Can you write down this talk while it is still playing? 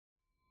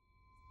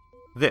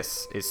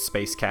This is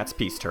Space Cat's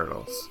Peace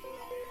Turtles,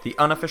 the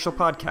unofficial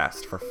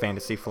podcast for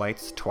Fantasy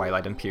Flight's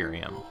Twilight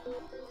Imperium.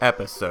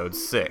 Episode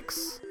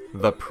 6,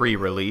 The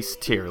Pre-Release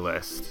Tier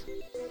List.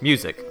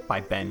 Music by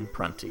Ben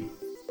Prunty.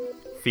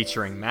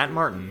 Featuring Matt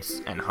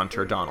Martins and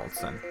Hunter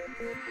Donaldson.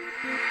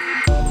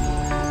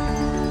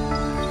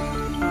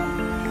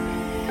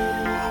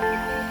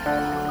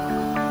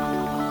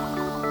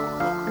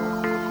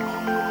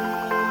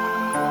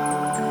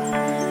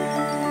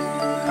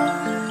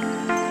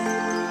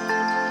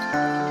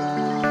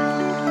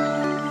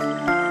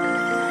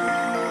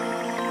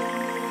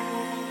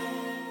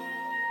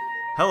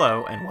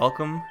 Hello, and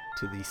welcome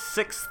to the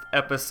 6th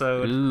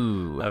episode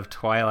of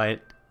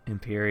Twilight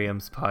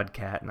Imperium's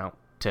podcast.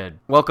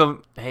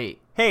 Welcome. Hey,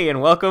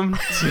 and welcome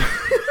to...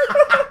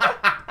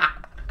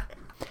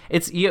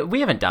 we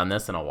haven't done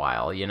this in a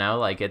while,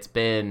 like it's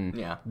been,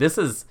 Yeah.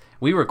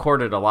 We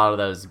recorded a lot of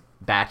those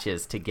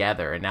batches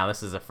together, and now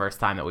this is the first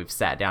time that we've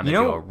sat down to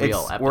do a real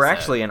episode. We're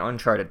actually in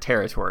uncharted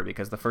territory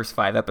because the first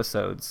 5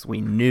 episodes,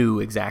 we knew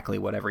exactly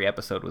what every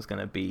episode was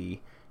going to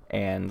be,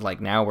 and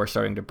now we're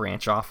starting to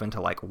branch off into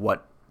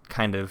what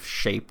kind of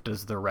shape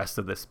does the rest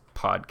of this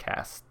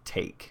podcast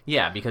take?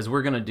 Yeah, because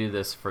we're going to do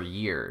this for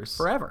years.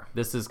 Forever.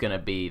 This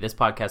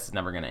podcast is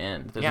never going to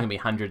end. There's going to be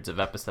hundreds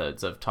of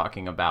episodes of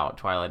talking about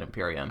Twilight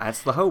Imperium.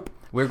 That's the hope.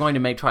 We're going to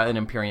make Twilight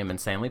Imperium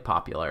insanely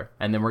popular,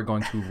 and then we're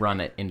going to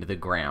run it into the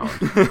ground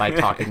by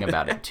talking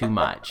about it too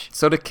much.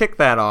 So to kick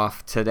that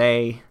off,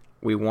 today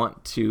we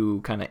want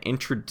to kind of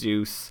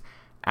introduce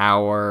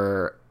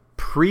our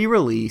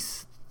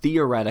pre-release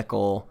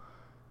theoretical...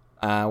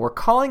 we're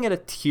calling it a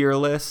tier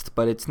list,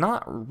 but it's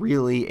not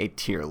really a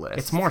tier list.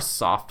 It's more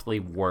softly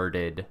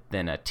worded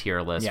than a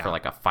tier list Yeah. for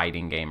a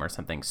fighting game or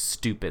something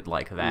stupid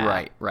like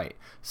that. Right.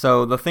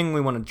 So the thing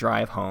we want to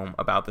drive home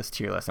about this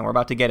tier list, and we're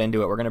about to get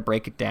into it, we're going to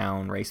break it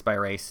down race by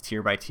race,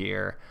 tier by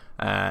tier,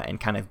 and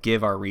kind of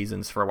give our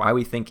reasons for why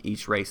we think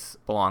each race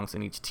belongs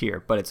in each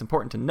tier. But it's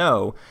important to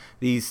know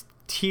these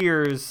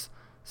tiers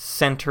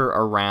center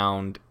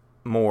around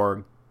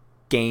more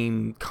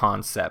game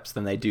concepts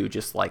than they do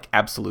just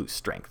absolute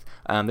strength.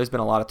 There's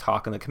been a lot of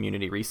talk in the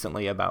community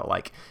recently about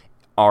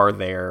are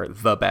there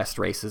the best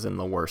races and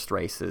the worst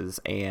races,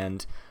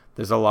 and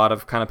there's a lot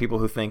of kind of people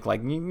who think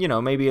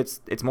maybe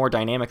it's more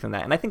dynamic than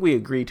that, and I think we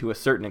agree to a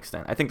certain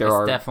extent. I think there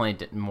are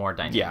definitely more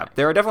dynamic. Yeah,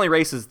 there are definitely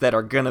races that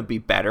are gonna be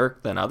better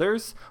than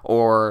others,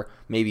 or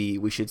maybe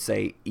we should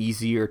say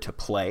easier to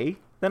play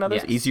than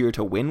others, Yes. easier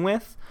to win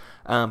with.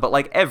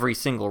 But every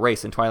single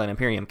race in Twilight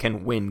Imperium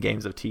can win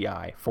games of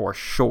TI for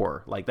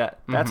sure.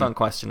 That's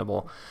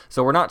unquestionable.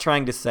 So we're not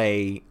trying to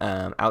say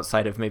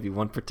outside of maybe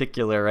one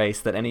particular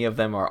race that any of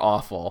them are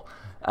awful.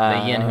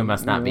 The yin who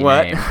must not be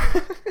named.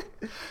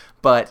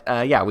 But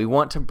we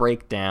want to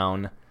break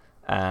down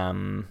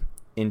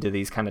into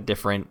these kind of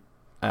different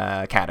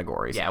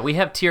categories. Yeah, we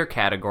have tier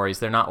categories.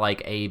 They're not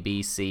like A,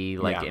 B, C,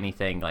 Yeah.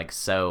 anything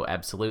so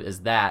absolute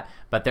as that.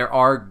 But there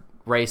are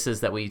races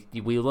that we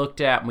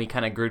looked at and we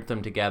kind of grouped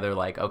them together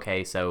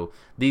okay, so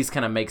these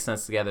kind of make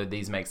sense together,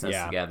 these make sense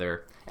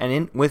together.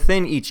 And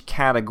within each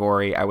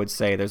category, I would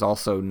say there's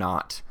also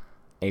not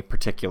a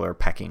particular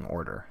pecking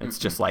order. It's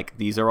just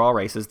these are all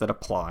races that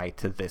apply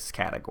to this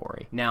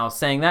category. Now,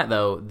 saying that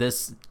though,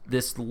 this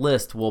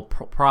list will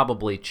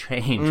probably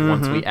change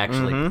once we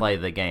actually play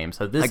the game.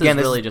 So this is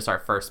really just our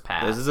first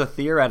pass. This is a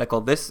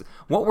theoretical.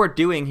 What we're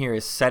doing here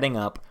is setting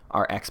up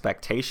our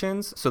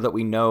expectations so that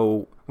we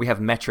know we have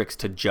metrics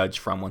to judge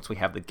from once we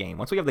have the game.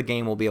 Once we have the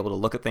game, we'll be able to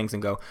look at things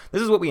and go, this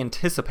is what we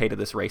anticipated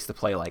this race to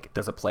play like.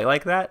 Does it play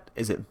like that?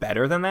 Is it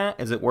better than that?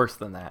 Is it worse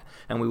than that?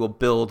 And we will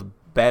build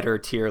better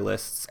tier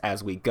lists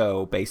as we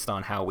go based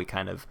on how we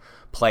kind of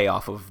play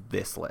off of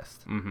this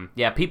list. Mm-hmm.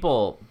 Yeah,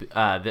 people,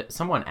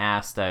 someone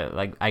asked,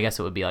 I guess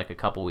it would be a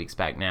couple weeks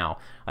back now,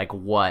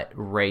 what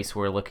race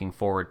we're looking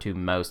forward to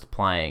most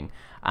playing.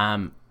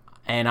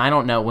 And I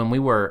don't know, when we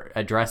were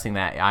addressing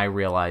that, I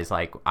realized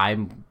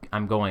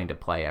I'm going to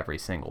play every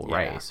single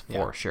race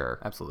for sure.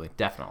 Absolutely.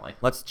 Definitely.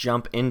 Let's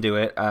jump into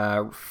it.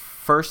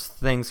 First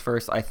things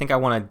first, I think I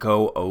want to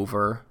go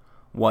over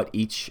what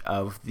each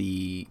of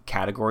the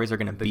categories are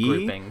going to be,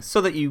 groupings, so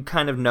that you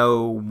kind of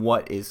know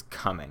what is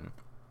coming.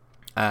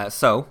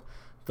 So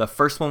the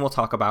first one we'll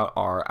talk about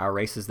are our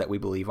races that we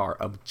believe are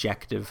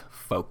objective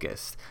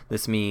focused.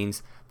 This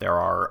means there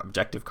are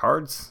objective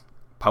cards,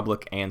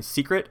 public and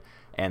secret,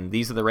 and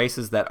these are the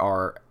races that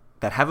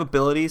have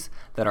abilities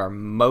that are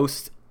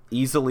most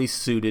easily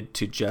suited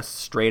to just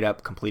straight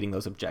up completing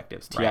those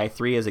objectives. Right.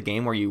 TI3 is a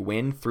game where you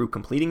win through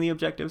completing the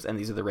objectives, and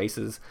these are the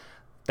races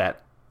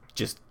that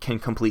just can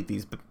complete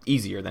these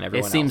easier than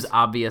everyone else. It seems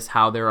obvious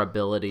how their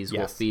abilities will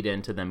Yes. feed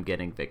into them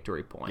getting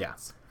victory points.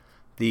 Yes.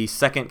 The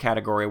second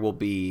category will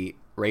be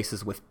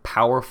races with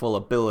powerful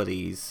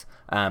abilities,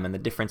 and the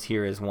difference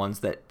here is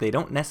ones that they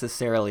don't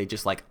necessarily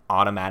just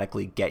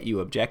automatically get you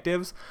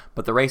objectives,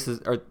 but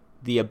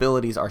the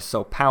abilities are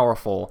so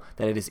powerful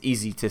that it is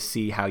easy to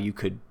see how you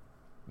could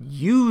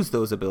use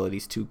those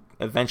abilities to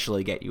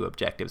eventually get you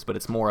objectives, but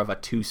it's more of a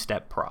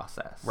 2-step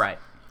process. Right.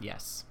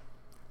 Yes.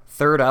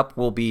 Third up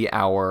will be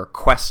our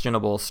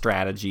questionable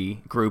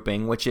strategy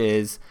grouping, which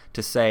is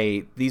to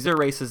say these are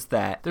races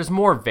that there's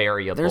more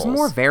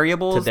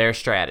variables to their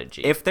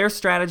strategy. If their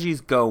strategies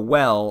go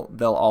well,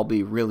 they'll all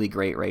be really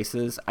great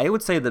races. I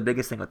would say the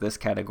biggest thing with this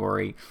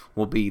category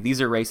will be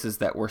these are races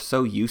that we're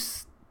so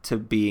used to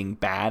being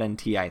bad in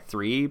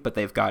TI3, but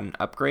they've gotten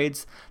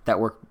upgrades that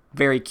we're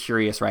very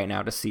curious right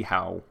now to see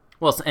how...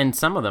 Well, and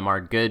some of them are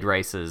good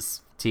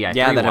races TI3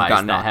 that have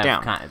gotten knocked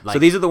down. Kind of, so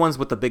these are the ones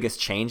with the biggest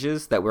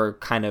changes that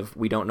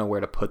we don't know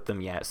where to put them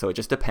yet. So it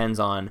just depends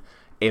on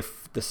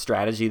if the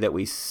strategy that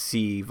we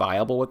see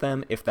viable with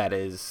them, if that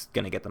is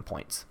going to get them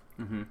points.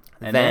 Mm-hmm.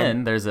 And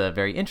then there's a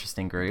very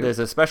interesting group. There's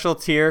a special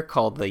tier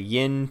called the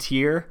Yin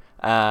tier.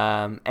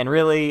 And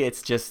really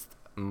it's just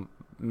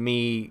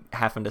me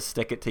having to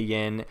stick it to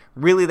Yin.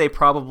 Really, they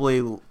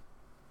probably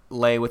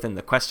lay within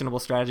the questionable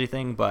strategy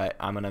thing, but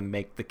I'm going to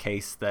make the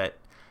case that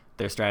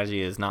their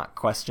strategy is not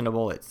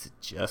questionable, it's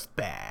just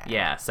bad.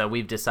 Yeah, so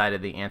we've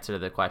decided the answer to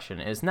the question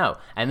is no.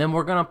 And then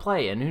we're going to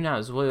play, and who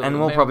knows?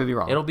 We'll probably be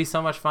wrong. It'll be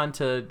so much fun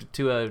to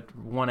a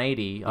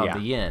 180 of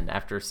the Yin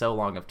after so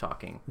long of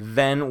talking.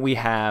 Then we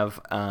have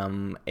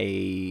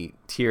a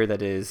tier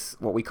that is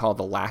what we call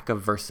the lack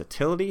of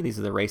versatility. These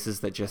are the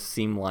races that just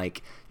seem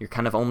like you're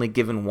kind of only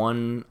given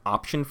one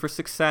option for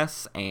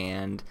success,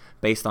 and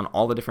based on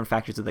all the different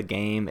factors of the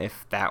game,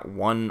 if that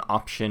one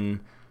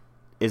option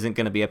isn't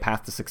going to be a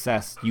path to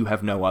success, you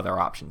have no other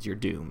options. You're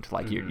doomed.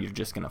 Like you're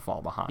just going to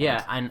fall behind.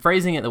 Yeah, and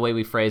phrasing it the way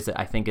we phrase it,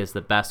 I think, is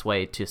the best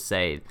way to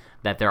say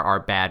that there are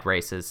bad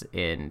races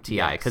in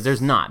TI, because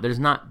they're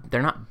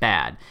not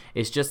bad.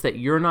 It's just that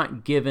you're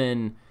not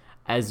given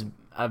as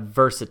a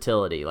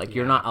versatility. Like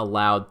you're not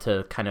allowed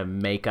to kind of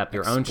make up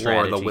your own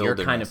strategy. You're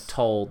kind of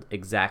told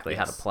exactly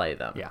how to play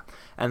them. Yeah,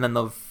 and then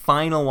the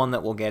final one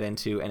that we'll get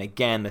into, and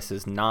again, this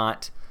is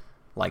not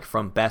like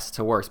from best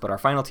to worst, but our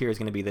final tier is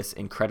going to be this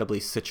incredibly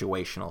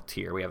situational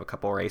tier. We have a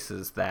couple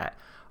races that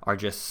are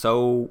just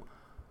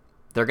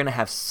they're going to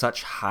have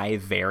such high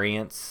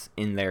variance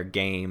in their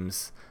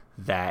games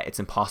that it's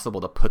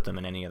impossible to put them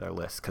in any other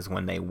list, because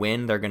when they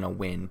win, they're going to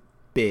win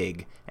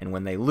big, and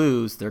when they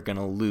lose, they're going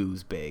to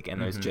lose big,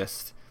 and there's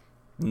just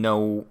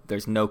no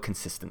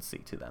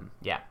consistency to them.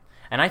 Yeah.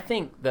 And I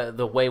think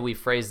the way we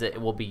phrased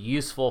it will be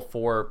useful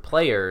for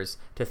players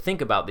to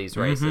think about these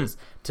races,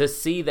 to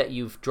see that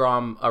you've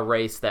drawn a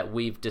race that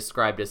we've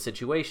described as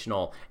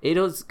situational. It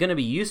is going to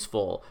be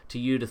useful to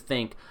you to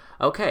think,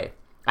 okay,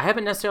 I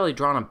haven't necessarily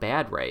drawn a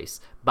bad race,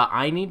 but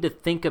I need to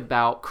think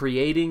about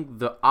creating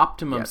the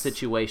optimum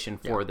situation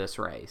for this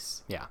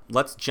race. Yeah.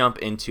 Let's jump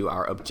into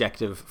our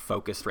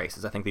objective-focused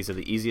races. I think these are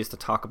the easiest to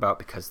talk about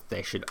because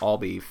they should all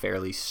be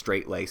fairly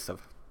straight-laced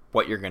of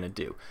what you're going to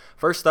do.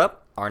 First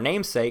up, our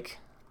namesake,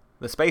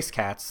 the Space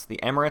Cats, the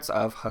Emirates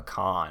of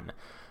Hakan.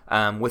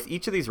 With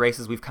each of these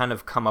races, we've kind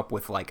of come up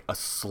with like a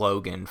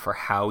slogan for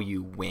how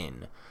you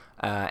win.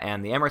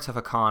 And the Emirates of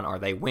Hakan are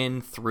they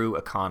win through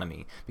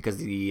economy, because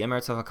the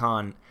Emirates of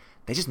Hakan,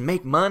 they just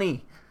make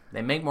money.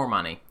 They make more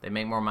money. They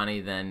make more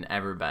money than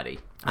everybody.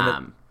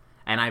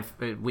 And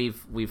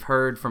we've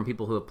heard from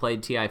people who have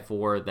played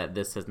TI4 that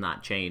this has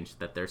not changed,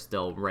 that they're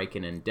still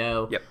raking in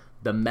dough. Yep.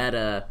 The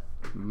meta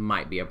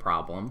might be a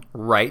problem.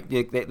 Right.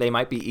 They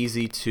might be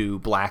easy to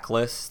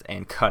blacklist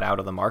and cut out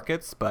of the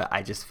markets, but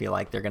I just feel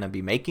like they're going to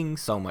be making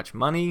so much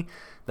money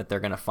that they're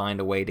going to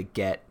find a way to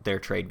get their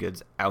trade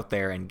goods out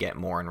there and get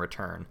more in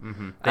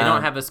return. They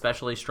don't have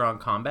especially strong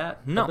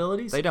combat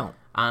abilities. They don't.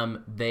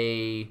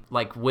 They,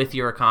 like with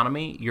your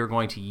economy, you're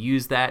going to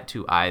use that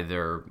to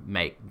either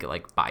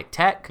buy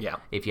tech. Yeah.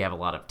 If you have a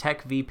lot of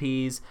tech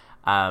VPs,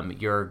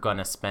 you're going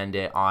to spend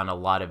it on a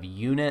lot of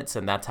units,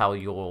 and that's how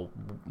you'll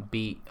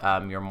beat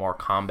your more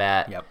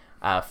combat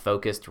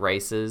focused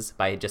races,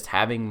 by just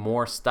having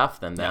more stuff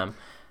than them.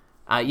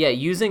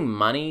 Using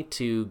money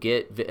to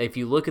get, if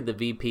you look at the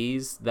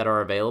VPs that are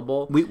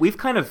available, we've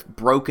kind of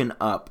broken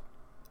up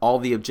all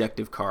the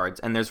objective cards,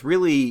 and there's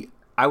really,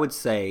 I would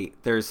say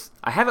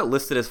I have it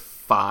listed as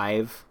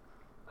 5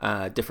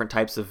 different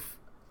types of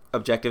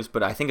objectives,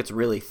 but I think it's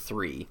really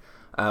 3.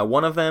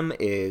 One of them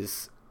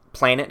is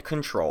planet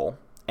control,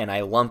 and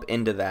I lump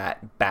into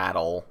that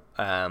battle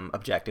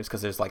objectives,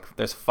 because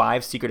there's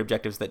 5 secret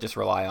objectives that just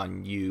rely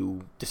on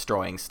you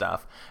destroying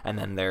stuff, and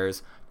then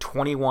there's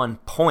 21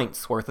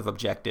 points worth of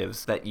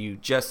objectives that you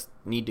just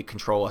need to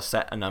control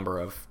a number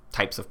of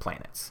types of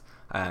planets,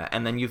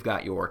 and then you've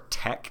got your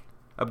tech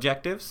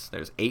objectives.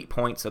 There's 8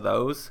 points of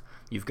those.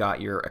 You've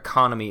got your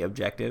economy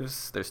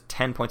objectives. There's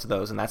 10 points of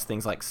those, and that's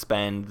things like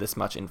spend this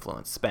much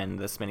influence, spend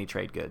this many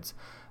trade goods,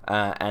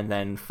 and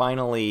then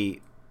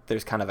finally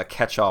there's kind of a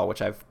catch-all,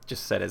 which I've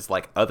just said is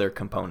like other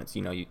components.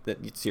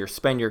 It's your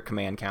spend your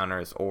command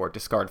counters, or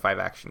discard 5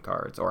 action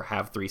cards, or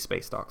have 3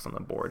 space docks on the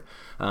board.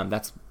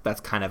 That's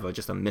kind of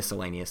just a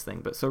miscellaneous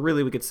thing. But so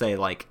really we could say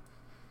like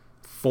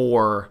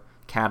 4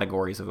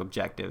 categories of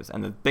objectives.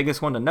 And the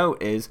biggest one to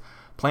note is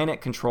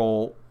planet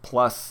control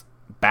plus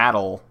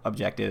battle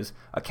objectives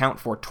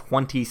account for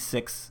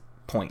 26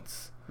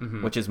 points,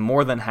 which is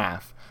more than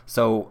half.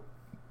 So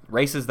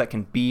races that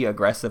can be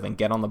aggressive and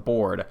get on the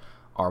board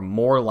are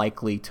more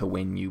likely to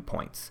win you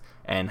points.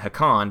 And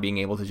Hakan being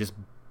able to just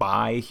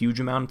buy huge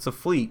amounts of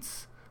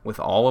fleets with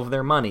all of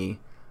their money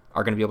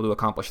are going to be able to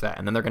accomplish that.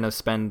 And then they're going to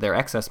spend their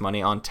excess money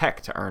on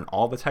tech to earn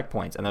all the tech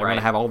points. And they're going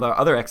to have all the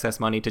other excess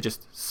money to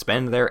just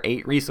spend their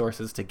 8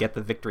 resources to get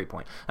the victory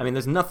point. I mean,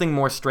 there's nothing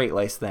more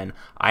straight-laced than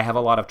I have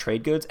a lot of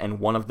trade goods, and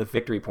one of the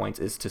victory points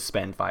is to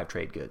spend 5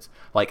 trade goods.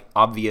 Like,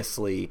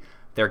 obviously,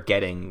 they're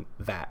getting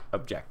that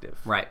objective.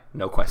 Right.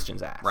 No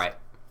questions asked. Right.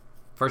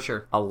 For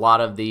sure. A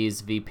lot of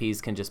these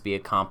VPs can just be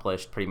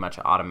accomplished pretty much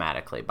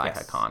automatically by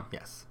Hakan.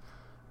 Yes.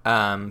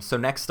 So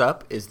next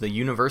up is the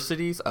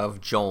Universities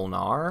of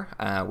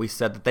Jol-Nar. We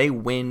said that they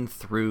win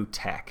through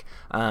tech.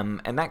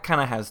 And that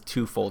kind of has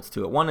 2 folds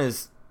to it. One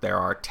is there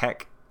are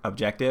tech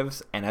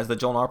objectives, and as the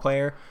Jol-Nar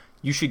player,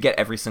 you should get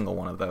every single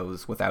one of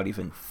those without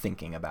even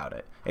thinking about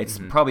it. It's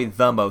probably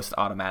the most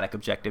automatic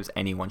objectives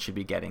anyone should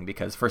be getting,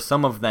 because for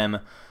some of them,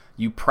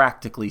 you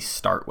practically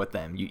start with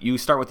them. You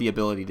start with the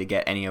ability to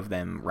get any of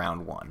them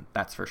round 1,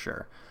 that's for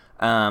sure.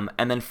 And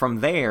then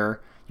from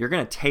there, you're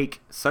going to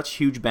take such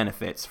huge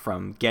benefits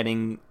from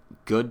getting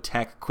good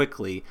tech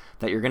quickly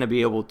that you're going to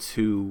be able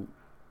to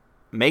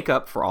make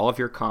up for all of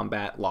your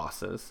combat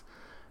losses,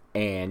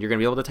 and you're going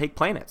to be able to take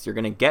planets. You're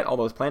going to get all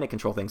those planet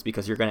control things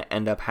because you're going to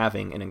end up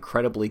having an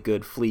incredibly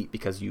good fleet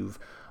because you've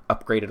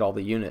upgraded all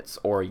the units,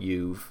 or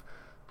you've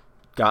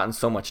gotten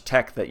so much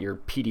tech that your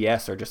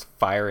PDS are just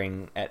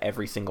firing at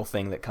every single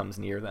thing that comes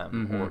near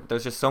them. Or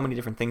there's just so many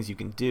different things you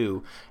can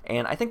do.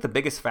 And I think the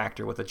biggest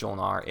factor with the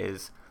Jol-Nar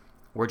is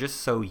we're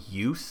just so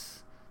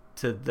used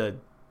to the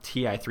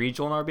TI3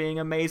 Jol-Nar being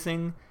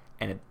amazing,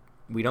 and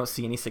we don't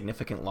see any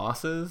significant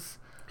losses.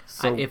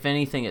 So if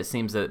anything, it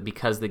seems that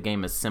because the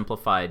game is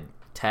simplified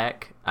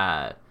tech,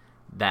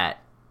 that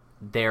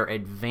their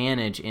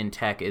advantage in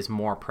tech is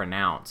more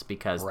pronounced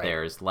because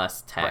there's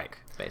less tech,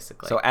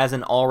 basically. So as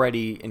an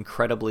already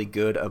incredibly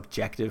good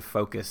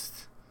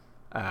objective-focused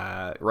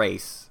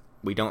race,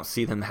 we don't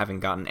see them having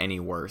gotten any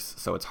worse,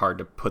 so it's hard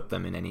to put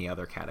them in any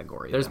other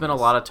category. There's been a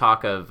lot of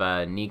talk of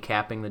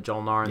kneecapping the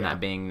Jol-Nar and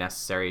that being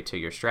necessary to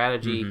your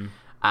strategy.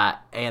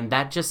 And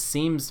that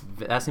seems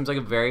like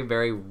a very,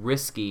 very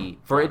risky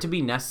for it to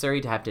be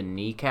necessary to have to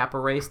kneecap a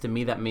race. To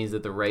me, that means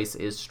that the race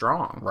is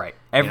strong. Right.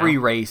 Every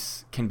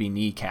race can be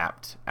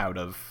kneecapped out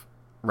of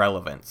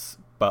relevance,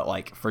 but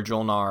like for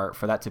Jol-Nar,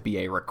 for that to be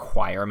a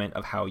requirement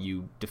of how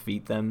you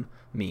defeat them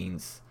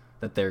means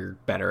that they're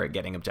better at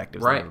getting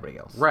objectives than everybody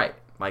else. Right.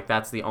 Like,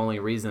 that's the only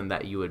reason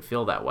that you would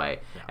feel that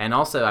way. Yeah. And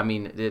also, I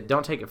mean,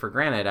 don't take it for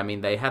granted. I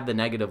mean, they had the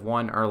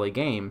 -1 early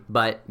game,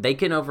 but they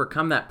can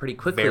overcome that pretty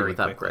quickly with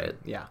upgrades.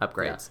 Yeah.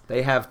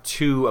 They have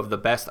 2 of the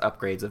best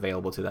upgrades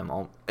available to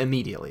them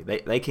immediately.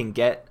 They can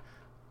get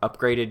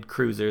upgraded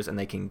cruisers, and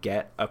they can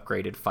get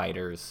upgraded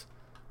fighters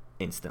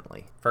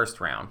instantly. First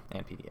round.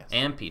 And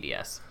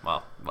PDS.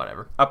 Well,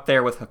 whatever. Up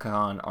there with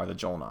Hakan are the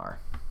Jol-Nar.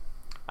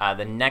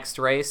 The next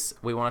race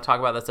we want to talk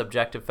about that's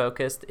objective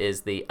focused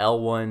is the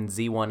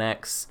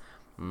L1Z1X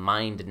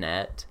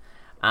MindNet.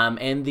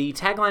 And the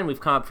tagline we've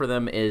come up for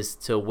them is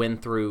to win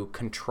through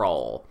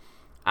control.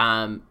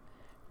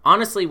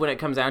 Honestly, when it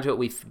comes down to it,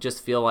 we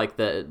just feel like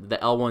the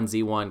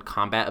L1Z1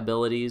 combat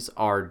abilities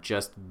are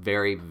just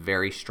very,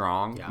 very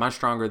strong. Yeah. Much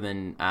stronger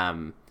than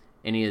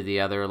any of the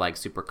other like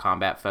super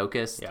combat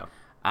focused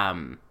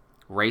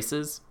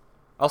races.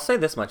 I'll say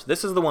this much.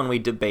 This is the one we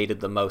debated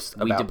the most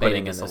about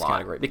putting in this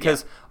category.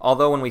 Because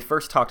although when we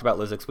first talked about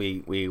Lizix,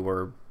 we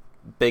were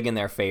big in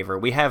their favor,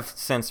 we have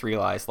since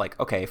realized, like,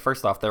 okay,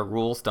 first off, their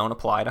rules don't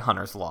apply to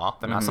Hunter's Law.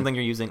 They're not something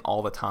you're using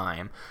all the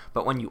time.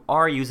 But when you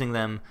are using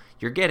them,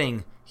 you're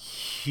getting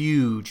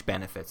huge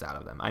benefits out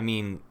of them. I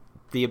mean,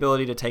 the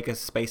ability to take a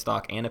space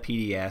dock and a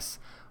PDS,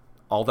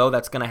 although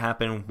that's going to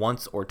happen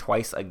once or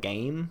twice a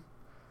game,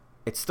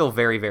 it's still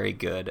very, very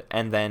good.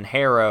 And then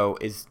Harrow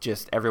is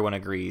just, everyone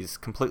agrees,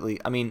 completely.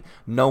 I mean,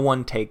 no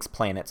one takes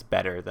planets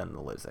better than the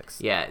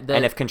Lizix. Yeah.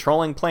 And if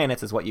controlling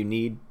planets is what you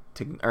need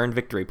to earn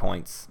victory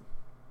points,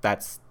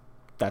 that's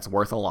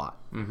worth a lot.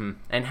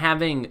 And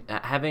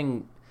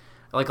having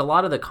like a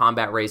lot of the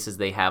combat races,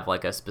 they have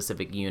like a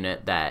specific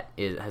unit that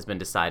has been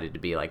decided to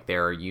be like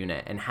their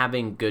unit. And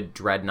having good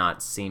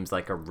dreadnoughts seems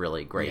like a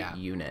really great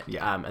unit.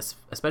 Yeah.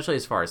 Especially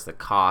as far as the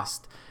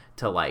cost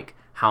to like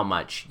how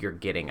much you're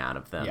getting out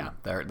of them. Yeah,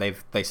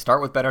 they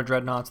start with better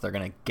dreadnoughts. They're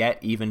going to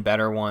get even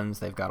better ones.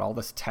 They've got all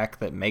this tech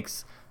that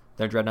makes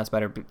their dreadnoughts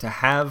better. But to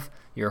have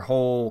your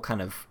whole kind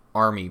of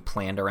army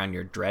planned around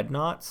your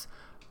dreadnoughts,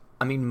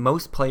 I mean,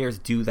 most players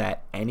do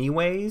that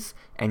anyways,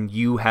 and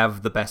you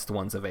have the best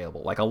ones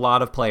available. Like, a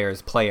lot of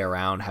players play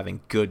around having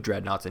good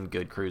dreadnoughts and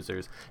good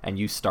cruisers, and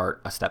you start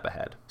a step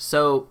ahead.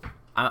 So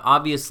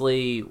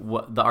obviously,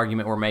 what the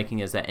argument we're making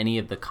is that any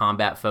of the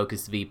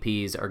combat-focused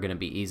VPs are going to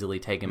be easily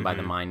taken by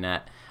the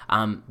MindNet.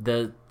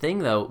 The thing,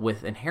 though,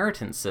 with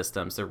inheritance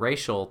systems, the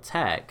racial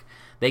tech,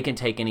 they can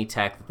take any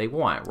tech that they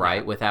want,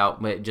 right?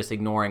 Without just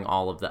ignoring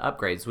all of the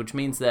upgrades, which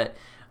means that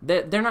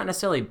they're not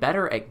necessarily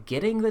better at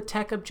getting the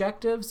tech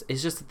objectives.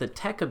 It's just that the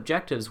tech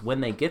objectives,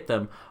 when they get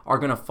them, are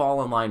going to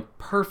fall in line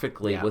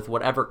perfectly with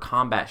whatever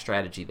combat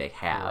strategy they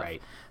have.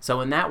 Right. So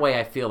in that way,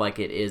 I feel like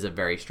it is a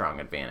very strong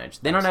advantage.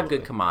 They don't have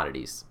good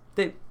commodities.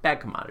 Bad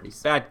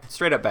commodities.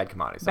 Straight up bad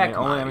commodities.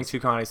 Only having 2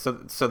 commodities.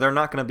 So they're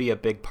not going to be a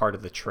big part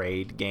of the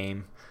trade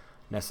game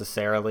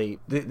necessarily.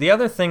 The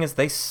other thing is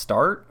they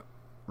start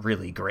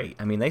really great.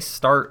 I mean, they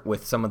start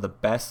with one of the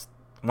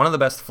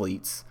best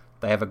fleets.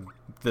 They have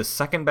the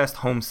second best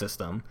home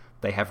system.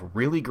 They have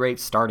really great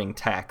starting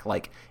tech.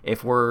 Like,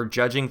 if we're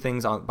judging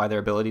things by their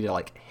ability to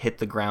like hit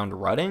the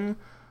ground running,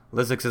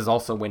 Lizix is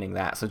also winning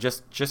that. So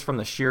just from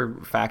the sheer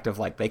fact of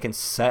like they can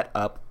set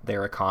up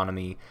their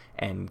economy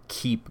and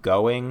keep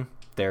going,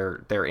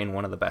 they're in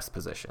one of the best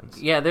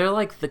positions. Yeah, they're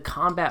like the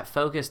combat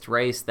focused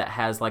race that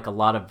has like a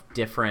lot of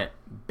different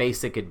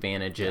basic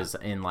advantages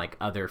in like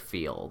other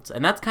fields.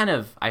 And that's kind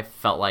of, I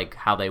felt like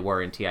how they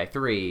were in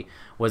TI3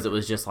 was it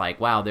was just like,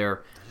 wow,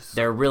 they're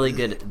really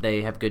good.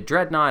 They have good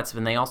dreadnoughts,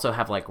 and they also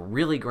have like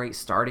really great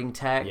starting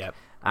tech. Yep.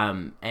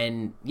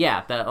 And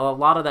yeah, a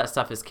lot of that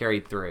stuff is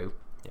carried through.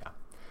 Yeah.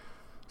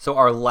 So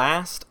our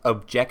last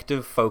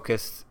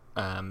objective-focused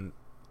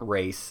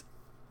race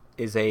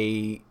is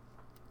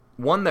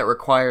one that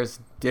requires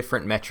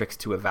different metrics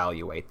to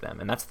evaluate them,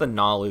 and that's the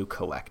Naalu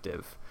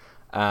Collective.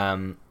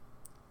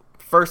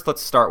 First,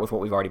 let's start with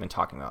what we've already been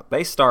talking about.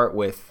 They start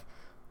with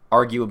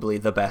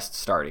arguably the best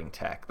starting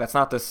tech. That's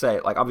not to say,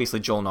 like, obviously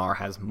Jol-Nar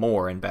has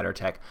more and better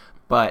tech,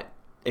 but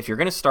if you're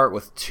going to start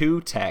with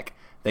 2 tech,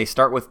 they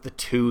start with the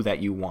 2 that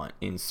you want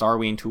in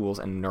Sarween Tools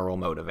and Neural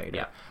Motivator.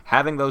 Yeah.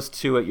 Having those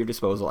 2 at your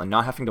disposal and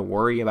not having to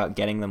worry about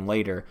getting them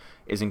later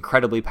is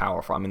incredibly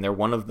powerful. I mean, they're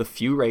one of the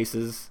few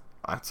races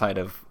outside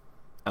of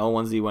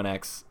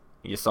L1Z1X,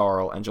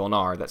 Yssaril, and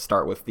Jol-Nar that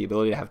start with the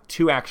ability to have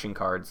 2 action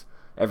cards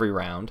every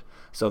round.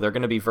 So they're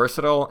going to be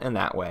versatile in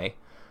that way.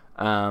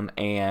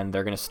 And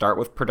they're going to start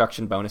with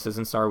production bonuses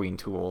and Sarween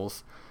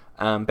Tools.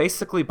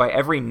 Basically, by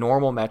every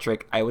normal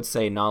metric, I would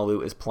say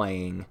Naalu is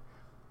playing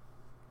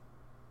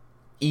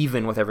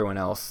even with everyone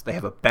else. They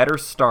have a better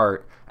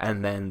start,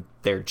 and then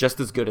they're just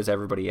as good as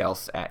everybody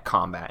else at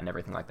combat and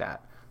everything like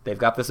that. They've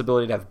got this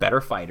ability to have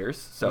better fighters,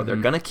 so they're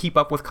going to keep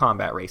up with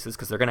combat races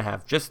because they're going to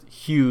have just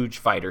huge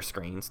fighter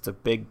screens. It's a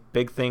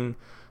big thing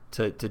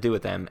to do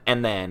with them.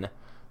 And then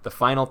the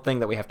final thing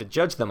that we have to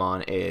judge them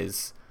on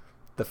is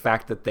the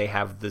fact that they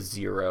have the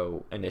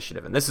 0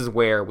 initiative. And this is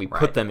where we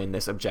put them in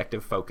this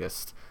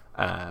objective-focused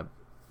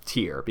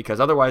tier, because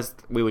otherwise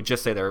we would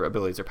just say their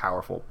abilities are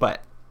powerful.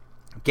 But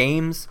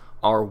games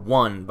are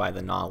won by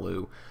the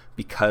Naalu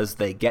because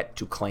they get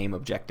to claim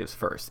objectives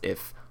first.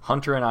 If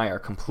Hunter and I are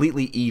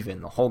completely even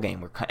the whole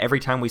game,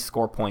 every time we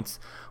score points,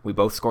 we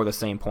both score the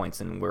same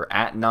points, and we're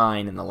at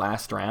 9 in the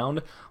last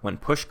round, when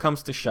push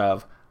comes to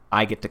shove,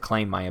 I get to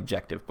claim my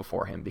objective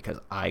before him because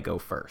I go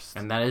first.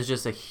 And that is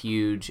just a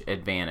huge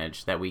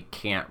advantage that we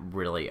can't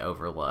really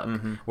overlook.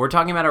 We're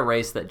talking about a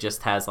race that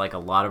just has like a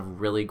lot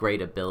of really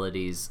great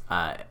abilities,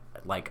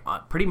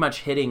 pretty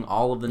much hitting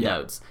all of the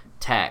notes.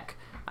 Tech,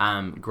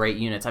 great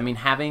units. I mean,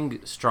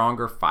 having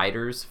stronger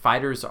fighters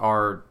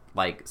are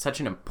like such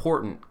an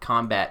important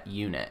combat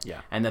unit.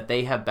 Yeah. And that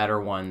they have better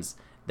ones,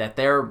 that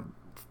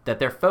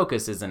their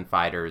focus is in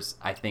fighters,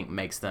 I think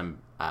makes them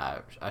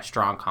a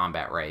strong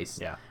combat race.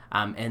 Yeah.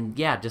 And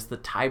yeah, just the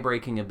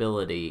tie-breaking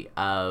ability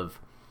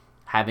of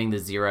having the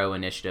 0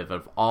 initiative,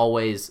 of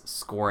always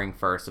scoring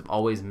first, of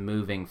always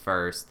moving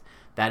first.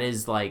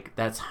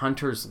 That's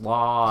Hunter's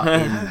Law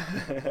in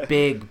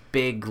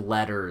big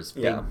letters,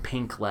 big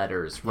pink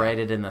letters, write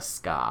it in the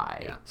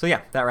sky. Yeah. So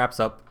yeah, that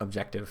wraps up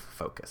objective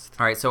focused.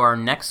 All right, so our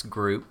next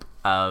group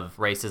of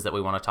races that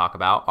we want to talk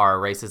about are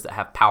races that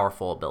have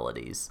powerful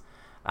abilities.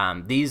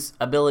 These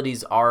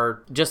abilities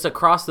are just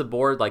across the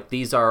board, like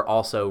these are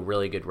also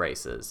really good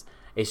races.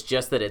 It's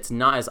just that it's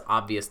not as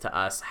obvious to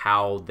us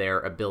how their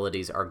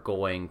abilities are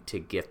going to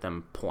get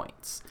them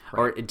points. Right.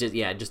 Or it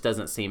just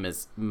doesn't seem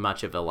as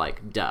much of a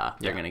like, duh,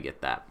 they're going to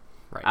get that.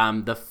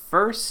 Right. The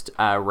first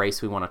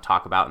race we want to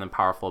talk about in the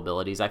powerful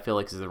abilities, I feel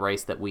like is the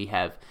race that we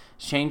have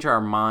changed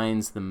our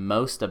minds the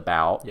most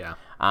about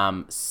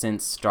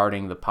since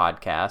starting the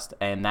podcast,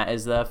 and that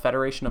is the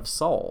Federation of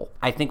Sol.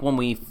 I think when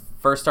we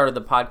first started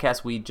the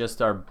podcast, we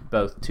just are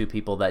both 2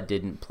 people that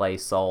didn't play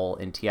Sol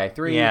in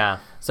TI3. Yeah.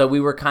 So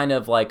we were kind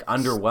of like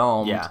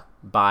underwhelmed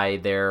by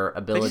their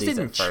abilities. They just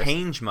didn't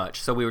change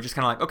much, so we were just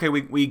kind of like, okay,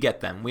 we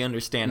get them. We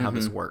understand how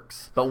this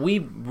works. But we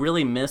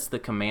really missed the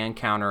command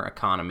counter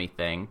economy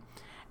thing.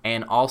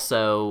 And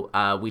also,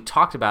 we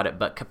talked about it,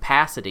 but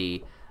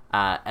capacity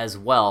as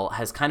well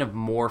has kind of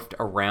morphed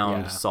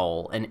around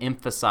Sol and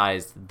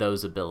emphasized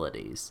those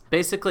abilities.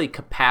 Basically,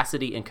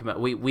 capacity and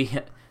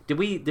Did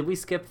we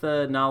skip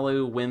the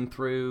Naalu win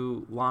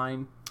through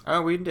line?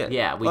 Oh, we did.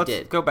 Yeah, we did.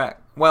 Let's go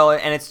back. Well,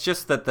 and it's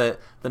just that the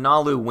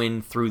Naalu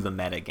win through the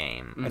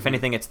metagame. If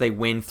anything, it's they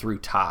win through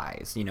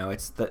ties. You know,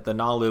 it's the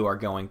Naalu are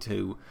going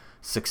to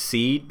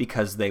succeed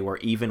because they were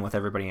even with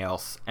everybody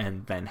else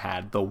and then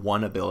had the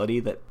one ability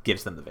that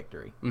gives them the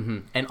victory. Mm-hmm.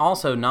 And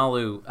also,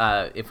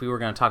 Naalu, if we were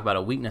going to talk about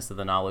a weakness of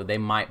the Naalu, they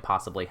might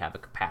possibly have a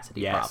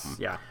capacity problem.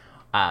 Yeah.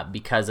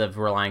 Because of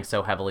relying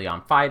so heavily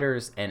on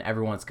fighters and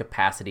everyone's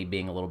capacity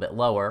being a little bit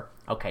lower.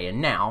 Okay,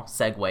 and now,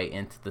 segue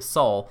into the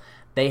Soul,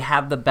 they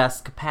have the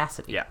best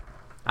capacity. Yeah.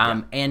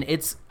 And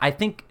I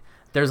think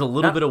there's a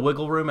little bit of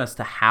wiggle room as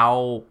to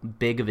how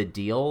big of a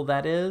deal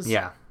that is.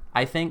 Yeah.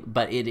 I think,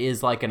 but it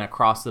is like an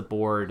across the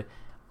board,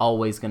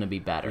 always going to be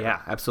better. Yeah,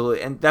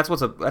 absolutely. And that's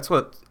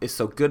what is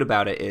so good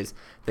about it is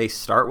they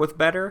start with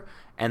better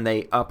and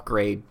they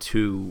upgrade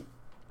to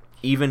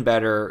even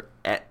better,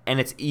 and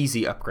it's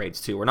easy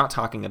upgrades too. We're not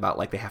talking about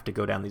like they have to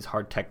go down these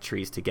hard tech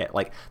trees to get,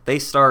 like, they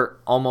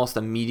start almost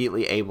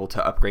immediately able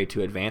to upgrade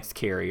to advanced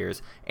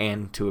carriers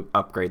and to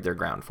upgrade their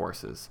ground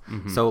forces.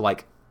 Mm-hmm. So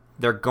like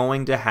they're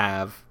going to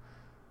have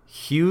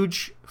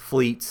huge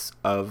fleets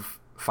of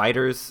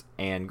fighters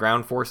and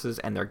ground forces,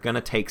 and they're going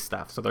to take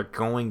stuff. So they're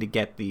going to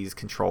get these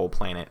control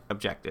planet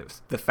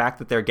objectives. The fact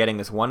that they're getting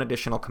this one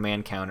additional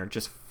command counter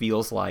just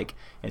feels like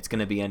it's going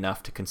to be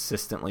enough to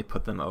consistently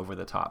put them over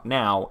the top.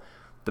 Now,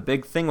 the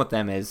big thing with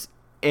them is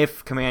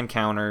if command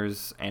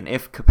counters and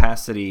if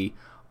capacity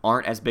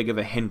aren't as big of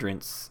a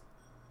hindrance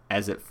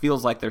as it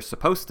feels like they're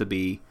supposed to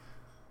be,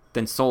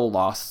 then Soul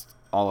lost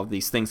all of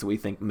these things that we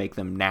think make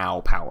them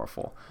now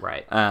powerful.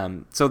 Right.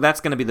 So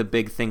that's going to be the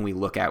big thing we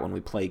look at when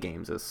we play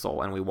games as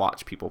Soul and we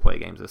watch people play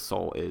games as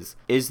Soul is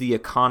the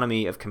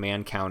economy of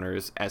command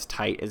counters as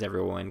tight as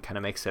everyone kind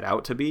of makes it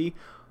out to be,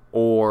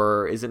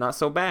 or is it not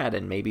so bad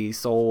and maybe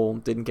Soul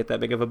didn't get that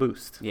big of a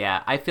boost?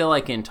 Yeah, I feel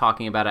like in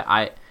talking about it,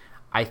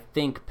 I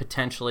think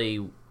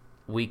potentially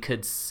we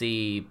could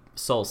see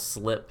Soul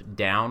slip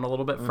down a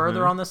little bit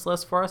further on this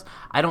list for us.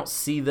 I don't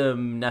see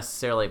them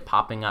necessarily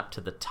popping up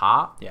to the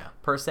top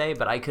per se,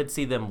 but I could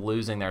see them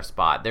losing their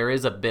spot. There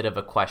is a bit of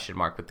a question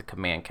mark with the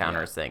command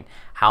counters thing.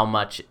 How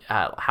much,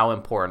 how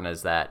important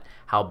is that?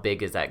 How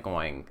big is that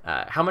going?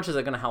 How much is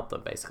it going to help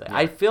them, basically?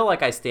 I feel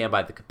like I stand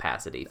by the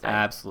capacity thing.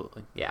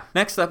 Absolutely. Yeah.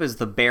 Next up is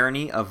the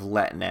Barony of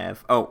Letnev.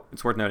 Oh,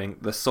 it's worth noting,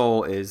 the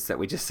Soul is that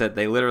we just said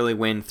they literally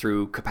win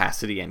through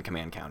capacity and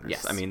command counters.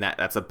 Yes. I mean,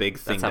 that's a big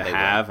thing to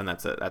have, and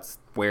that's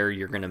where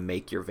you're going to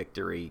make your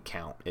victory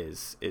count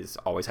is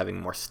always having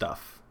more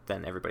stuff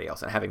than everybody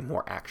else and having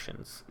more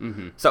actions.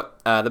 Mm-hmm. So,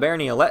 the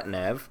Barony of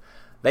Letnev,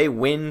 they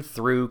win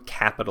through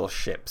capital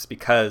ships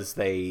because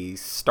they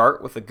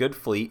start with a good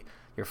fleet.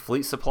 Your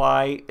fleet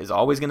supply is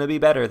always going to be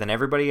better than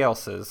everybody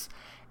else's,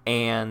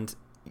 and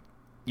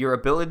your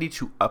ability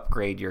to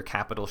upgrade your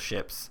capital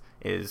ships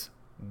is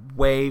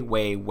way,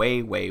 way,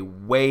 way, way,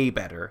 way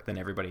better than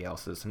everybody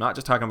else's. I'm not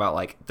just talking about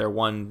like their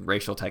one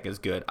racial tech is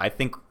good. I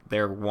think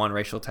their one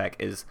racial tech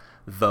is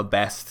the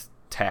best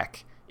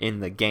tech in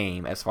the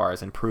game as far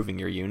as improving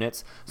your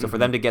units. So for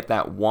them to get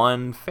that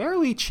one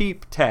fairly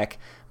cheap tech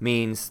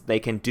means they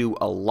can do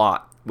a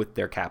lot with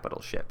their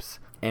capital ships.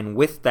 And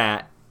with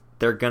that,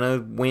 they're going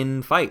to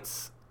win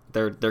fights.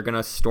 They're going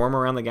to storm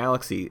around the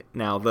galaxy.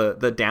 Now,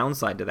 the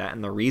downside to that,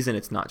 and the reason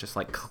it's not just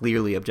like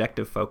clearly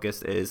objective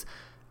focused, is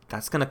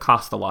that's going to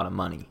cost a lot of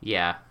money.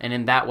 Yeah, and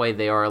in that way,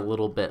 they are a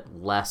little bit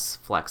less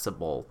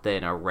flexible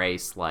than a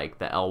race like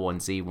the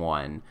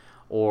L1Z1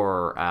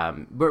 or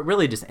but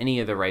really just any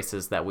of the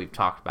races that we've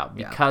talked about,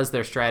 because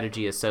their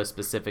strategy is so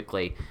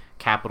specifically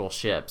capital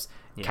ships.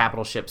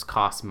 Capital ships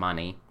cost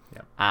money,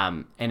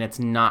 and it's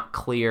not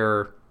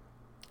clear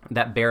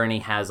that Barony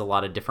has a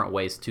lot of different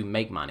ways to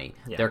make money.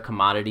 Their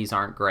commodities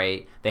aren't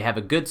great. They have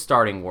a good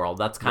starting world.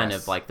 That's kind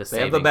of like the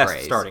saving grace. They have the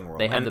best starting world.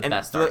 They have the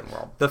best starting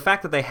world. The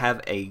fact that they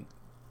have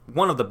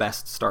one of the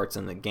best starts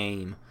in the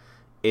game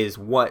is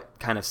what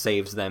kind of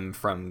saves them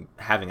from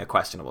having a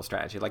questionable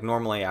strategy. Like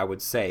normally I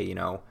would say,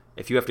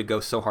 if you have to go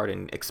so hard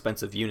in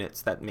expensive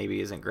units, that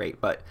maybe isn't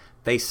great. But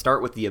they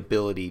start with the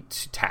ability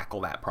to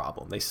tackle that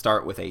problem. They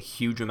start with a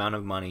huge amount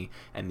of money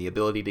and the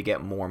ability to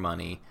get more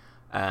money.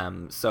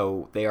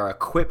 So they are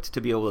equipped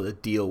to be able to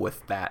deal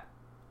with that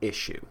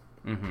issue.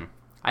 Mm-hmm.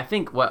 I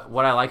think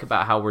what I like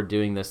about how we're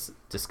doing this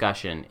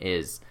discussion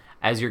is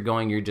as you're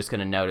going, you're just going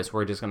to notice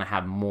we're just going to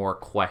have more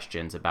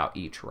questions about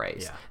each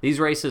race. Yeah. These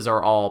races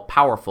are all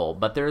powerful,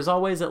 but there's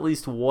always at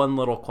least one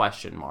little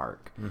question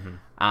mark.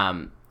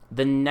 Mm-hmm.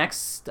 The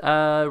next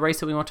race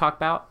that we want to talk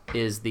about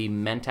is the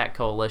Mentak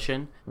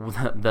Coalition.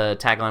 The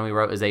tagline we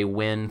wrote is a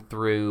win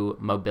through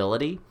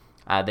mobility.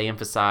 They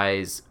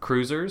emphasize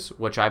cruisers,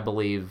 which I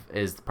believe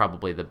is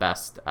probably the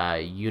best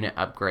unit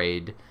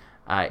upgrade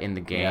in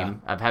the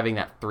game. Of having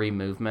that 3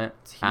 movement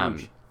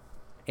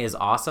is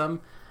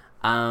awesome.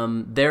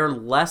 They're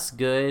less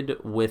good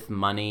with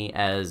money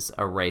as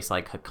a race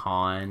like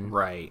Hakan.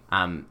 Right.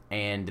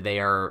 And they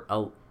are...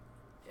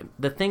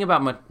 the thing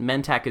about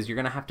Mentak is you're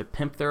going to have to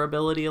pimp their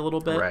ability a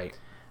little bit. Right.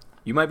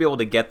 You might be able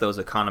to get those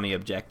economy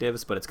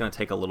objectives, but it's going to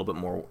take a little bit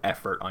more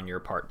effort on your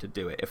part to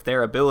do it. If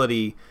their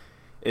ability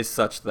is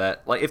such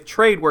that, like, if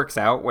trade works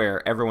out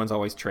where everyone's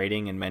always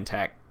trading and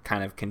Mentak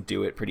kind of can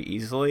do it pretty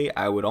easily,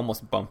 I would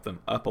almost bump them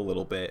up a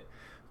little bit.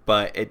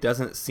 But it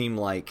doesn't seem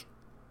like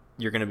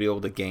you're going to be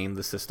able to game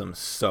the system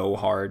so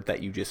hard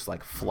that you just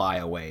like fly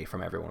away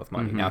from everyone with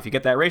money. Now, if you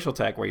get that racial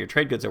tech where your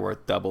trade goods are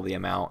worth double the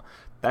amount,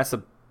 that's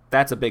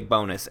a big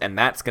bonus, and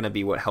that's going to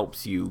be what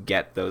helps you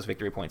get those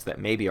victory points that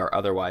maybe are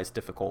otherwise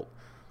difficult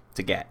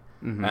to get.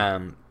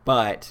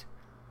 But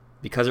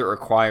because it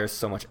requires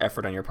so much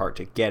effort on your part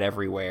to get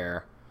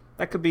everywhere,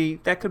 that could be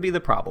the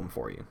problem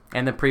for you.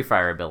 And the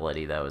pre-fire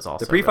ability, though, is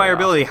also the pre-fire really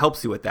ability awesome.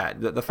 helps you with that.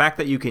 The fact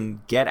that you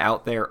can get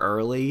out there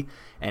early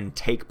and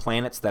take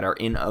planets that are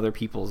in other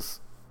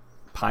people's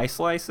pie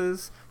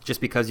slices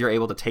just because you're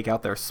able to take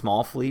out their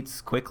small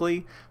fleets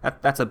quickly,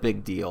 that's a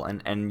big deal.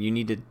 And you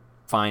need to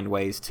find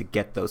ways to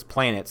get those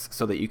planets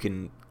so that you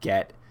can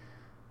get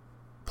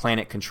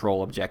planet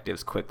control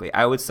objectives quickly.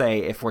 I would say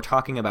if we're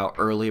talking about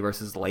early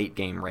versus late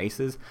game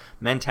races,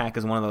 Mentak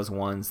is one of those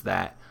ones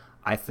that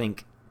I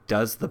think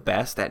does the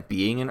best at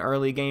being an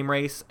early game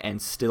race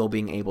and still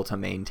being able to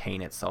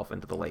maintain itself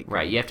into the late game.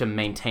 Right, you have to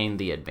maintain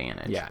the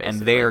advantage. Yeah, basically. and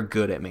they're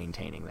good at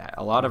maintaining that.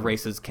 A lot of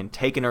races can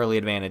take an early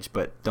advantage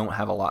but don't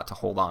have a lot to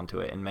hold on to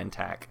it. In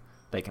Mentak,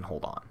 they can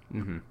hold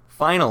on.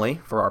 Finally,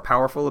 for our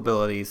powerful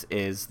abilities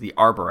is the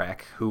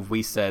Arborek, who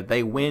we said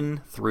they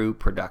win through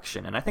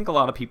production. And I think a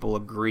lot of people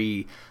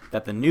agree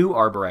that the new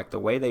Arborek, the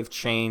way they've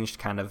changed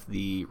kind of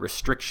the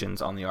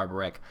restrictions on the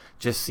Arborek,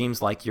 just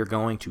seems like you're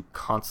going to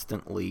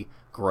constantly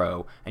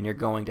grow and you're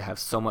going to have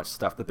so much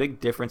stuff. The big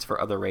difference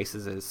for other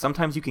races is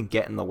sometimes you can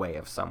get in the way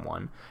of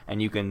someone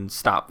and you can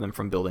stop them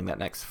from building that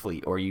next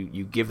fleet, or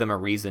you give them a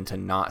reason to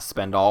not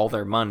spend all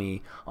their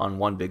money on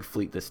one big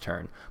fleet this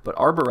turn. But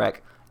Arborek,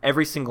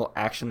 every single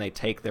action they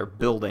take, they're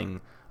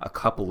building a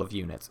couple of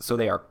units. So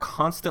they are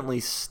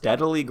constantly,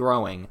 steadily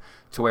growing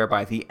to where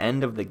by the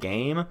end of the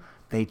game,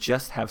 they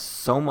just have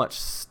so much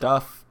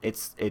stuff,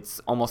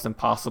 it's almost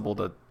impossible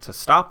to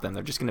stop them.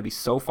 They're just going to be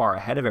so far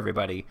ahead of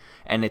everybody,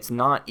 and it's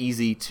not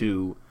easy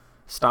to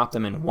stop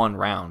them in one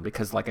round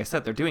because, like I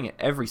said, they're doing it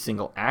every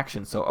single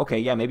action. So, okay,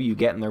 yeah, maybe you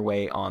get in their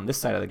way on this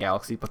side of the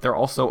galaxy, but they're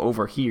also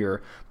over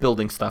here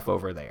building stuff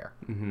over there.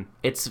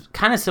 It's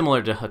kind of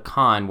similar to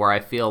Hakan, where I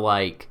feel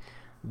like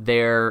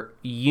their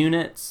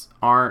units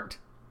aren't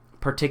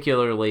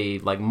particularly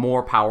like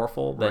more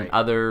powerful than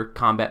other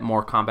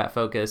more combat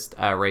focused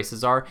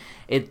races are.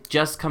 It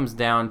just comes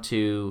down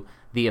to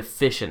the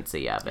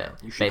efficiency of it.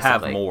 You should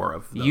basically. have more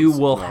of those. You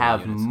will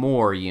have units.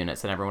 more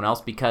units than everyone else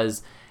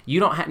because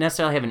you don't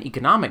necessarily have an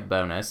economic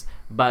bonus,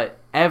 but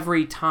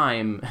every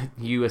time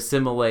you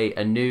assimilate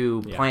a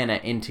new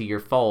planet into your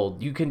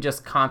fold, you can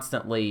just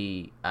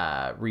constantly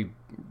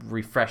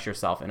refresh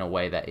yourself in a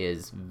way that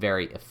is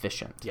very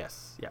efficient.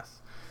 Yes.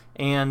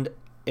 And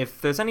if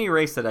there's any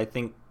race that I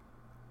think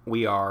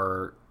we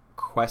are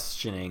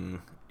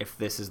questioning if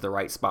this is the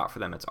right spot for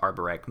them, it's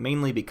Arborek,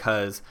 mainly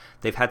because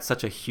they've had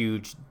such a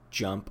huge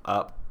jump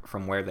up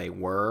from where they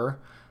were.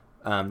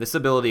 This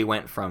ability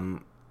went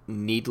from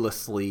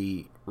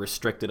needlessly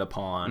restricted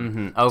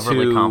upon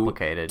overly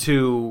complicated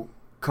to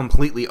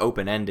completely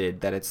open-ended,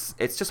 that it's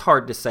just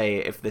hard to say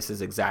if this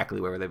is exactly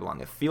where they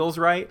belong. It feels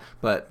right,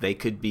 but they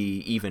could be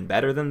even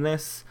better than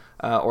this,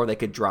 or they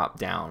could drop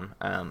down.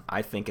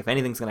 I think if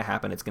anything's going to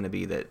happen, it's going to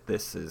be that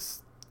this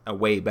is a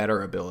way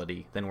better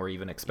ability than we're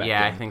even expecting.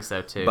 Yeah, I think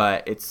so too.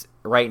 But it's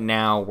right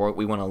now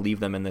we want to leave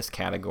them in this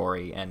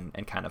category and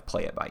kind of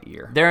play it by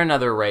ear. They're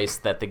another race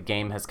that the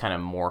game has kind of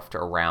morphed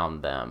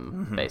around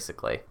them,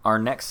 basically. Our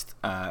next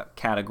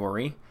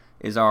category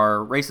is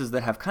our races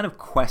that have kind of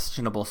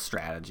questionable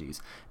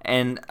strategies.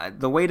 And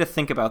the way to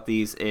think about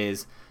these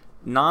is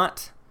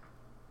not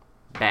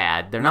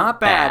bad. They're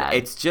not bad.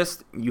 It's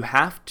just you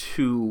have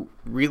to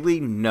really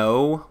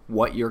know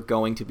what you're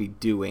going to be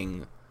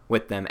doing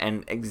with them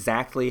and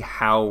exactly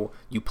how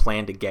you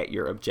plan to get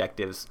your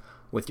objectives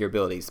with your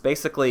abilities.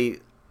 Basically,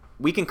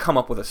 we can come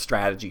up with a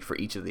strategy for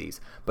each of these,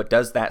 but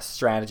does that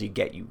strategy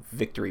get you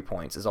victory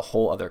points is a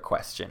whole other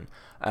question.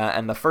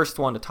 And the first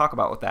one to talk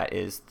about with that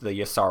is the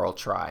Yssaril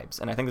tribes.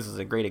 And I think this is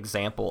a great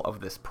example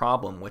of this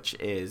problem, which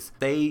is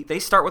they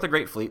start with a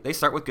great fleet, they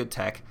start with good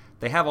tech,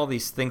 they have all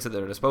these things at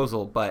their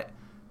disposal, but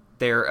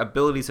their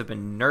abilities have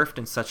been nerfed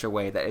in such a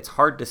way that it's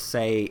hard to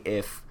say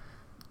if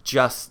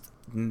just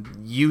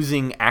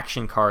using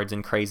action cards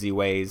in crazy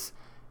ways,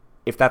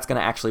 if that's going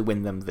to actually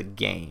win them the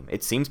game.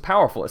 It seems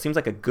powerful. It seems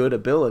like a good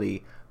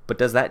ability, but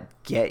does that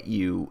get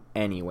you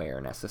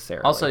anywhere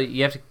necessarily? Also,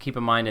 you have to keep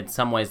in mind in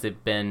some ways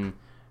they've been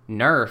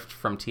nerfed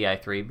from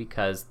TI3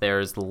 because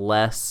there's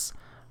less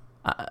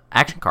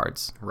action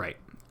cards. Right.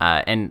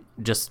 And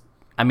just,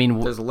 I mean...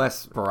 there's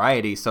less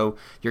variety, so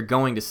you're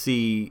going to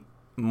see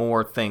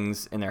more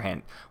things in their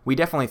hand. We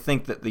definitely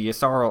think that the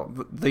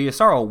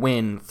Yssaril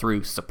win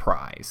through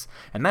surprise,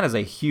 and that is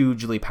a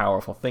hugely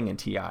powerful thing in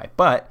TI,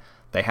 but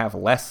they have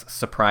less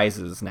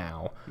surprises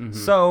now.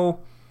 So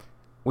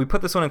we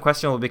put this one in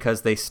question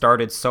because they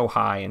started so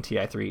high in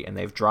TI3 and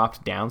they've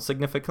dropped down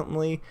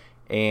significantly,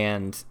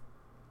 and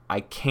I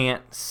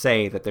can't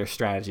say that their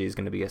strategy is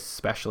going to be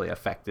especially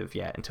effective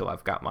yet until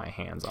I've got my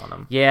hands on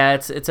them. Yeah,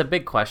 it's a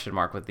big question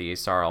mark with the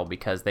Yssaril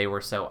because they were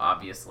so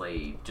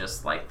obviously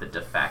just like the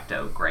de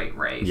facto great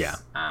race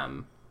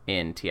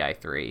in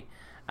TI3.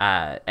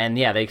 And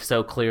yeah, they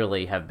so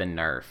clearly have been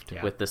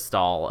nerfed with the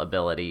stall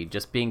ability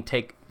just being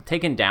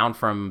taken down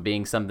from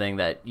being something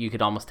that you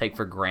could almost take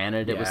for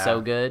granted. It was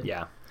so good.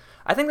 Yeah.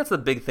 I think that's the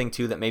big thing,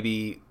 too, that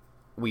maybe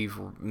we've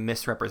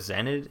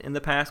misrepresented in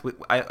the past.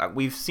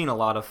 We've seen a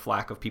lot of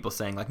flack of people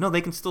saying, like, no,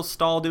 they can still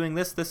stall doing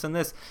this, this, and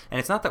this. And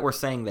it's not that we're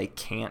saying they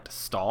can't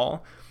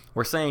stall.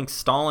 We're saying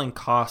stalling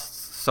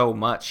costs so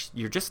much,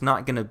 you're just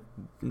not going to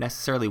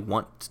necessarily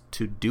want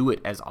to do it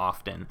as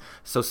often.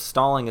 So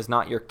stalling is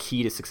not your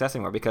key to success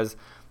anymore because,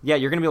 yeah,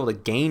 you're going to be able to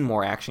gain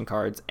more action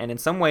cards. And in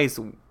some ways,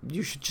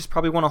 you should just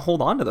probably want to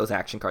hold on to those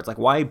action cards. Like,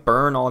 why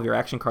burn all of your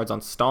action cards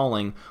on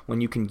stalling when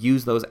you can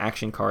use those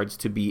action cards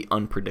to be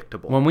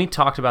unpredictable? When we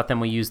talked about them,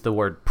 we used the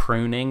word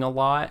pruning a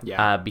lot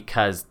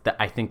because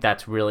I think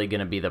that's really going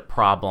to be the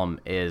problem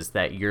is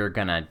that you're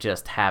going to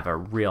just have a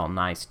real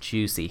nice,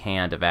 juicy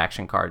hand of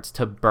action cards.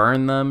 To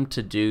burn them,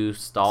 to do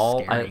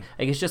stall,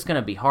 it's just going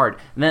to be hard.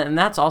 And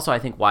that's also, I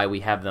think, why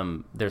we have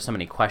them. There's so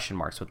many question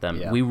marks with them.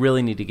 Yeah. We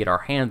really need to get our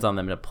hands on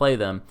them to play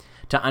them,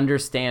 to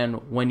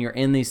understand when you're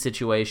in these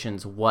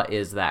situations, what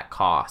is that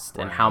cost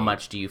and how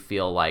much do you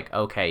feel like,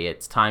 okay,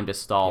 it's time to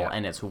stall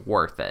and it's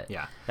worth it.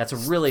 Yeah. That's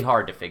really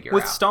hard to figure out.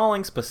 With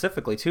stalling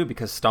specifically, too,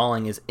 because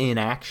stalling is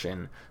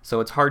inaction, so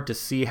it's hard to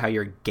see how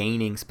you're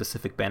gaining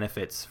specific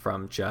benefits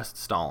from just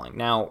stalling.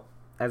 Now,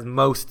 as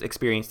most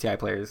experienced TI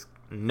players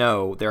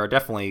know, there are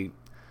definitely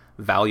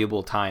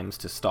valuable times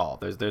to stall.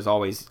 There's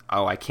always,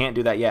 I can't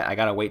do that yet. I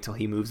got to wait till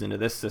he moves into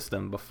this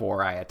system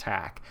before I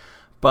attack.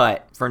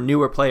 But for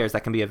newer players,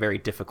 that can be a very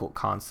difficult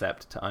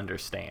concept to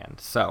understand.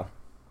 So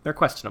they're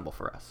questionable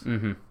for us.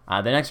 Mm-hmm.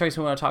 The next race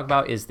we want to talk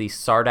about is the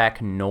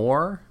Sardak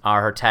Nor.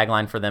 Our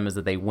tagline for them is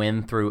that they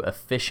win through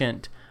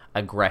efficient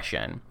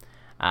aggression.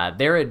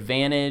 Their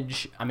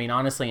advantage, I mean,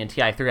 honestly, in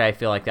TI3, I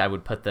feel like I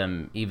would put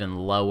them even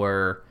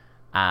lower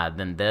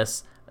than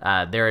this.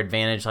 Their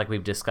advantage, like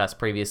we've discussed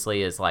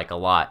previously, is like a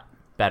lot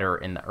better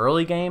in the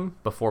early game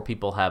before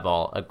people have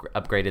all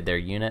upgraded their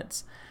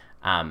units.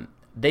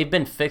 They've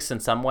been fixed in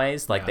some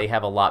ways. Like they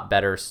have a lot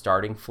better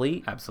starting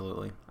fleet.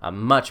 Absolutely. A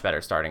much better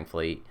starting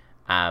fleet.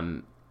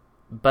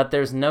 But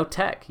there's no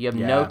tech. You have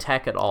no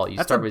tech at all.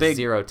 You start with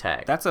zero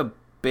tech. That's a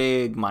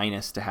big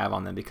minus to have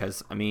on them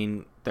because, I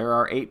mean, there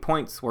are 8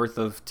 points worth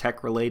of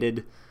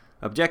tech-related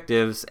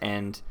objectives,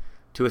 and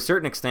to a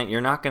certain extent,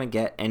 you're not going to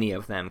get any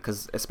of them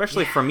because,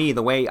 especially for me,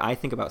 the way I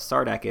think about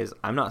Sardak is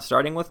I'm not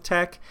starting with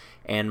tech,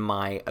 and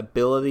my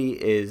ability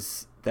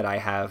is that I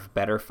have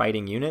better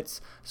fighting units,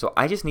 so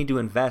I just need to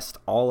invest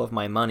all of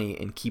my money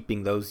in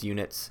keeping those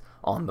units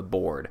on the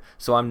board.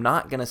 So I'm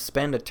not going to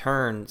spend a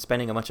turn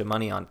spending a bunch of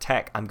money on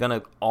tech. I'm going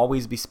to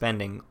always be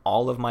spending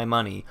all of my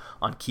money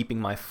on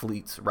keeping my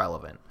fleets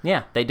relevant.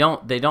 Yeah, they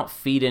don't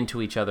feed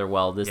into each other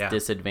well, this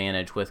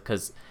disadvantage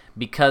because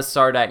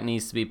Sardak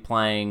needs to be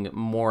playing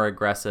more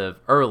aggressive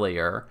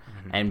earlier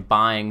and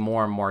buying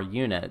more and more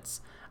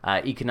units.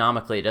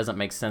 Economically, it doesn't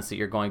make sense that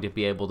you're going to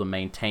be able to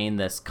maintain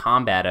this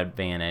combat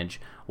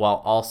advantage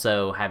while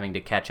also having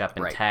to catch up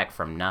in tech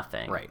from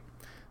nothing. Right.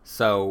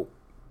 So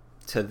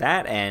to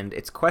that end,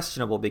 it's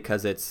questionable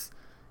because it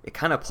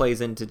kind of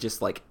plays into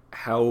just like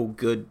how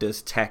good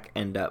does tech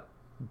end up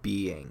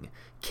being?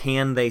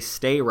 Can they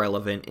stay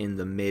relevant in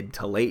the mid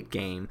to late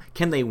game?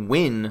 Can they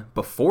win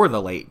before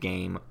the late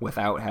game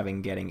without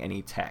getting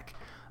any tech?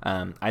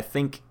 I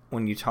think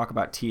when you talk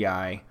about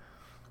TI,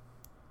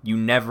 you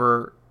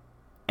never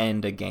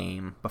end a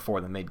game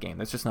before the mid game.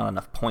 There's just not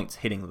enough points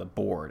hitting the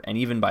board, and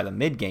even by the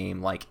mid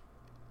game, like,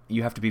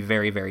 you have to be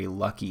very, very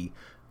lucky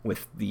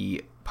with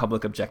the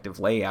public objective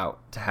layout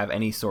to have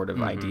any sort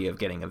of idea of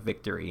getting a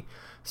victory.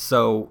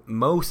 So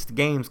most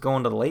games go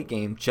into the late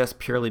game just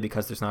purely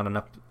because there's not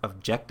enough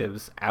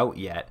objectives out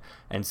yet.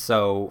 And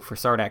so for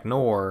Sardak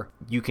Nor,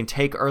 you can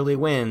take early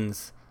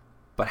wins,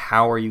 but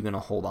how are you going to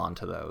hold on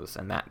to those?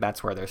 And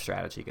that's where their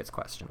strategy gets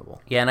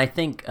questionable. Yeah, and I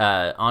think,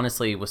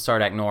 honestly, with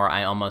Sardak Nor,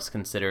 I almost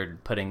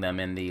considered putting them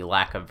in the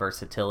lack of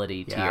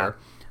versatility tier.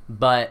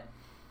 But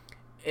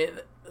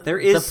there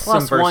is the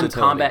plus some one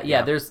combat.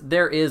 Yeah,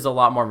 there is a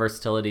lot more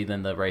versatility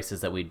than the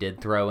races that we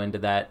did throw into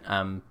that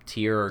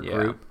tier or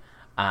group.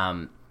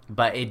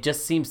 But it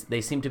just seems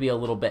they seem to be a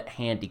little bit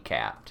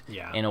handicapped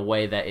in a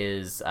way that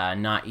is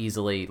not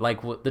easily,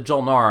 like the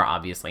Jolnar are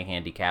obviously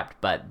handicapped,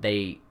 but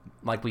they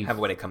have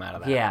a way to come out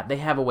of that. Yeah, they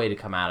have a way to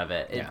come out of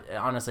it.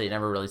 Honestly, it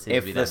never really seems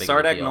to be that big of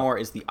a deal. If the Sardak Nor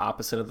is the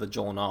opposite of the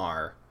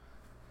Jolnar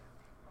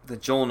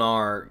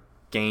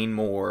gain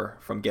more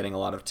from getting a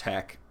lot of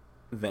tech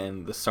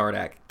than the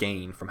Sardak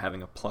gain from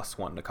having a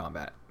 +1 to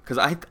combat. Because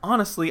I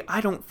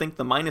don't think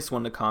the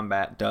 -1 to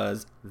combat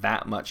does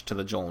that much to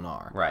the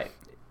Jolnar. Right.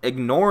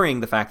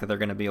 Ignoring the fact that they're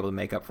going to be able to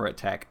make up for it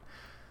tech,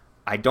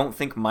 I don't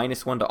think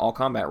 -1 to all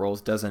combat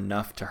rolls does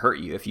enough to hurt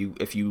you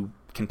if you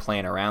can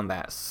plan around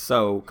that.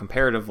 So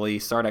comparatively,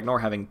 Sardak Nor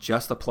having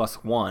just a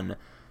 +1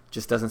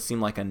 just doesn't seem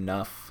like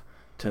enough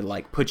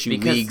like put you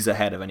leagues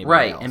ahead of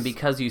anybody else. And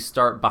because you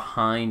start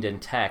behind in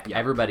tech,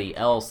 everybody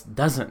else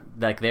doesn't.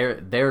 Like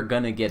they're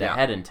gonna get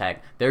ahead in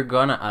tech. They're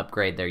gonna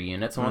upgrade their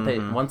units,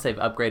 and once they've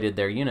upgraded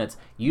their units,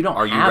 you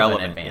don't have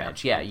an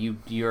advantage.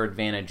 Your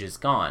advantage is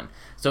gone.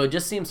 So it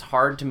just seems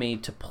hard to me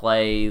to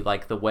play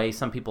like the way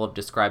some people have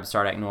described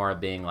Stardack Nora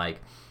being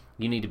like.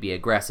 You need to be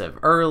aggressive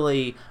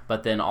early,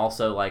 but then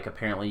also like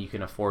apparently you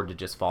can afford to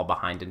just fall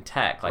behind in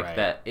tech. Like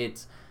that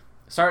it's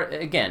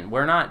again,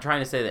 we're not trying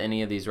to say that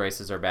any of these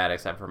races are bad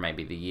except for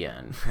maybe the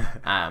Yin.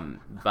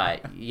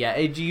 But yeah,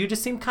 you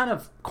just seem kind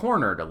of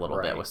cornered a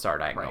little bit with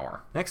Stardack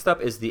Nora. Next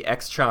up is the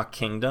Xcha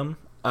Kingdom.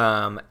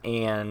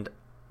 And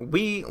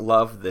we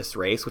love this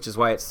race, which is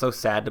why it's so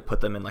sad to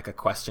put them in like a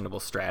questionable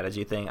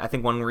strategy thing. I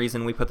think one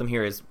reason we put them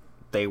here is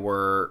they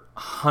were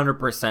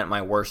 100%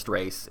 my worst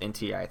race in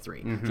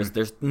TI3. Just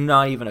there's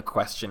not even a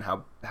question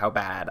how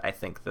bad I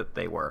think that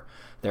they were.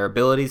 Their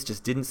abilities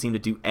just didn't seem to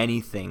do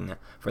anything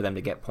for them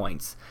to get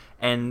points.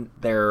 And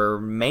their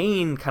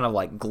main kind of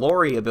like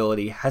glory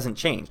ability hasn't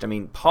changed. I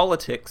mean,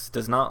 politics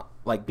does not,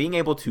 like being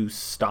able to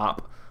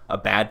stop a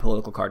bad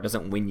political card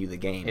doesn't win you the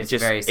game. It's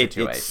just very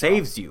situational. It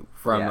saves you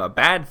from a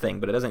bad thing,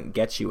 but it doesn't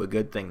get you a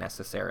good thing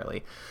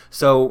necessarily.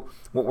 So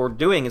what we're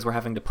doing is we're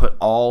having to put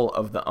all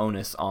of the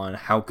onus on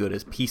how good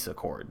is Peace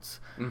Accords.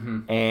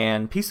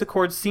 And Peace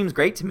Accords seems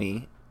great to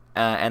me.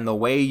 And the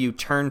way you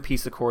turn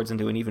Peace Accords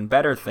into an even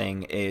better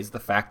thing is the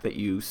fact that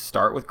you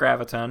start with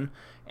Graviton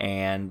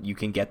and you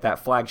can get that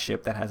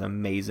flagship that has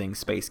amazing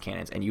space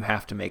cannons, and you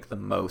have to make the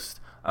most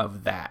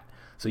of that.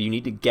 So you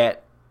need to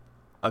get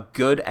a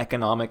good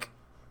economic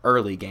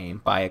early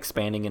game by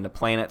expanding into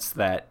planets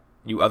that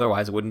you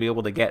otherwise wouldn't be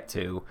able to get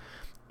to,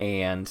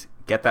 and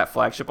get that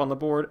flagship on the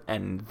board,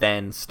 and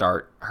then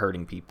start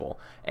hurting people.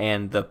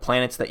 And the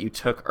planets that you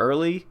took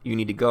early, you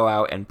need to go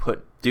out and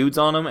put dudes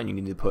on them, and you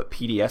need to put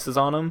PDSs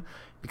on them,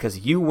 because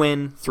you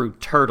win through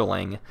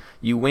turtling.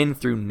 You win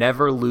through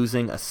never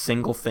losing a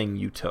single thing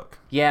you took.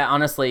 Yeah,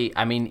 honestly,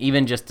 I mean,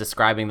 even just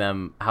describing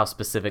them, how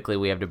specifically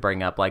we have to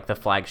bring up like the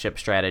flagship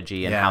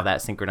strategy and how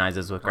that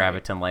synchronizes with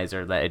Graviton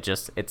Laser, that it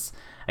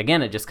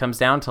just comes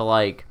down to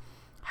like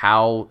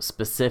how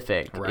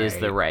specific is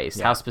the race?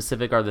 How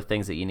specific are the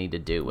things that you need to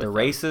do with the them?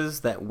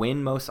 Races that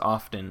win most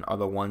often are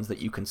the ones that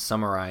you can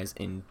summarize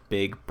in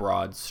big,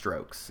 broad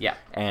strokes. Yeah.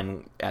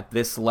 And at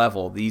this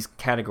level, these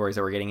categories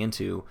that we're getting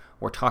into,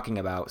 we're talking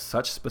about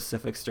such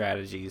specific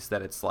strategies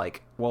that it's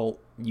like, well,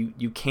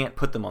 you can't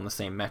put them on the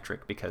same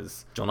metric,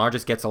 because Jol-Nar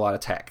just gets a lot of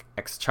tech.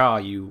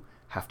 Xcha, you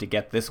have to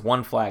get this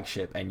one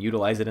flagship and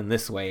utilize it in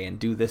this way and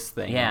do this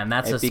thing. Yeah, and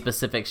that's a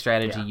specific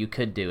strategy you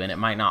could do, and it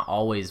might not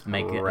always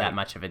make it that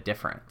much of a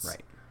difference.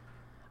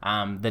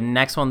 Right. The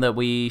next one that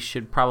we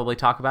should probably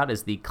talk about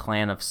is the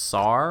Clan of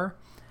Sar.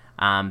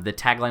 The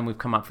tagline we've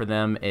come up for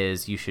them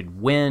is you should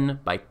win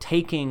by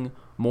taking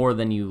more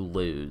than you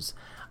lose.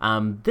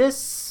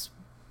 This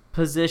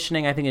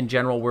positioning, I think in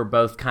general, we're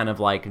both kind of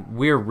like,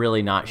 we're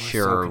really not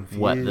sure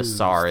what the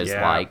Sar is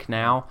like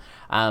now.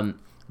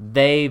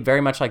 They,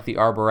 very much like the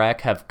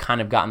Arborek, have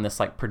kind of gotten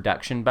this like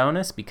production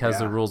bonus because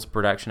the rules of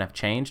production have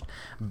changed.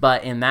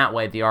 But in that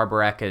way, the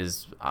Arborek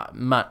is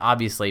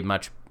obviously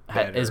much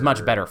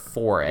better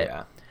for it.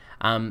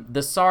 Yeah.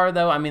 The Sar,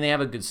 though, I mean, they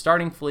have a good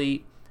starting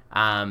fleet.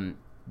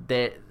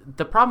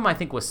 The problem I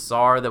think with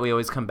Sar that we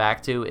always come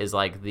back to is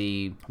like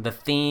the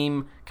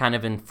theme kind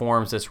of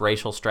informs this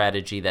racial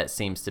strategy that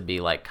seems to be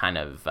like kind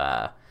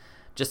of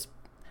just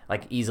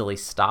like easily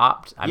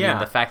stopped. I mean,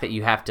 the fact that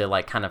you have to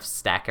like kind of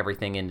stack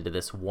everything into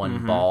this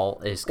one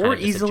ball is kind of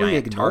just easily a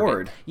giant ignored.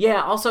 Target.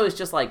 Yeah. Also, it's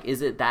just like,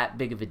 is it that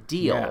big of a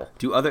deal?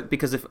 Yeah.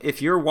 Because if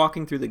you're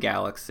walking through the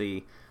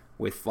galaxy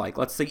with like,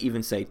 let's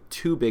say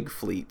 2 big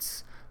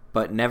fleets,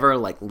 but never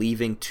like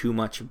leaving too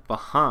much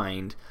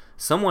behind,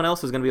 someone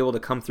else is going to be able to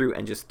come through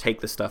and just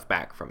take the stuff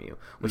back from you,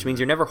 which means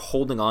you're never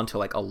holding on to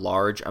like a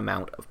large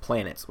amount of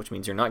planets, which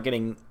means you're not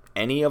getting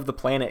any of the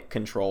planet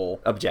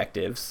control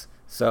objectives.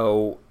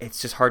 So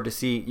it's just hard to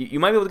see. You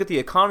might be able to get the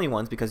economy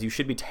ones because you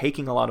should be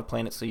taking a lot of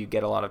planets so you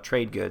get a lot of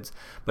trade goods,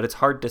 but it's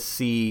hard to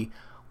see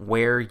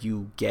where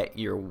you get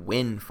your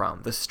win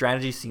from. The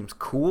strategy seems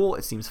cool.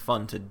 It seems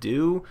fun to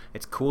do.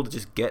 It's cool to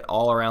just get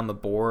all around the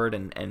board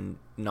and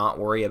not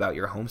worry about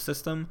your home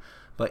system.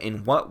 But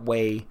in what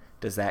way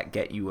does that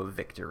get you a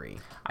victory?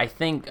 I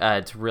think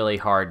it's really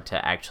hard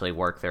to actually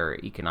work their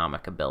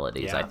economic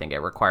abilities. Yeah. I think it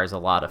requires a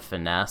lot of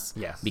finesse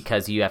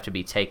because you have to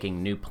be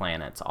taking new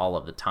planets all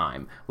of the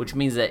time, which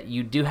means that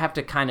you do have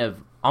to kind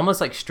of almost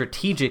like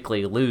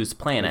strategically lose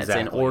planets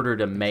in order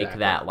to make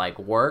that like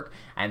work.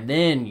 And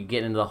then you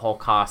get into the whole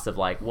cost of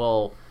like,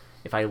 well,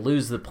 if I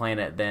lose the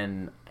planet,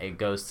 then it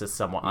goes to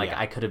someone. Like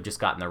I could have just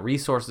gotten the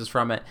resources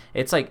from it.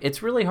 It's like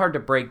it's really hard to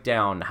break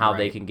down how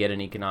they can get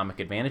an economic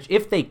advantage.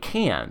 If they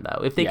can,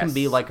 though, if they can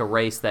be like a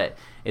race that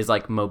is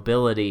like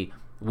mobility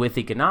with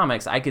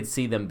economics, I could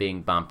see them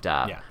being bumped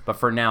up. Yeah. But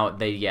for now,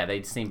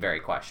 they seem very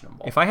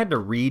questionable. If I had to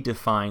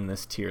redefine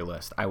this tier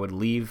list, I would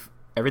leave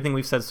everything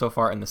we've said so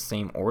far in the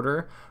same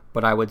order,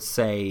 but I would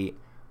say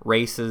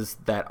races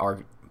that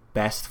are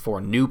best for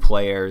new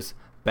players,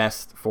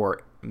 best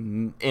for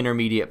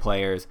intermediate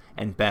players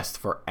and best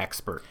for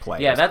expert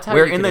players. Yeah, that's how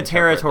we're you in could the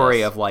territory interpret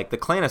this. of like the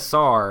Clan of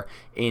Sar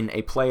in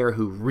a player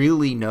who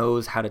really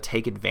knows how to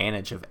take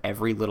advantage of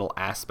every little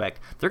aspect.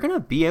 They're going to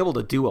be able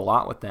to do a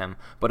lot with them,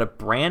 but a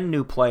brand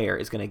new player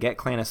is going to get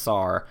Clan of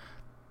Sar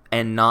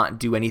and not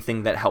do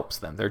anything that helps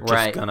them. They're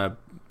just going to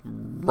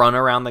run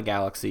around the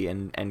galaxy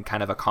and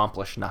kind of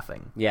accomplish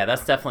nothing. Yeah,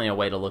 that's definitely a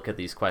way to look at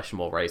these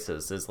questionable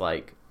races, is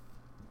like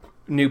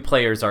new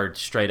players are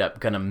straight up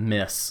going to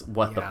miss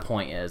what the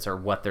point is or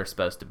what they're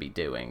supposed to be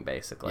doing,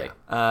 basically.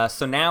 Yeah.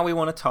 So now we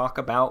want to talk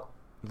about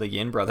the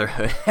Yin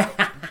Brotherhood.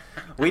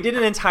 We did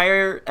an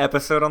entire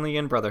episode on the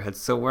Yin Brotherhood,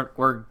 so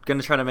we're going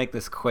to try to make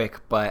this quick,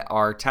 but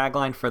our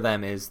tagline for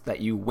them is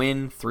that you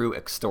win through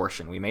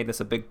extortion. We made this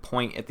a big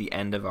point at the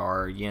end of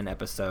our Yin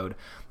episode,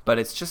 but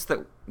it's just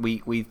that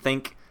we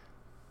think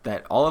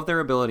that all of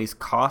their abilities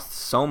cost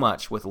so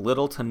much with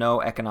little to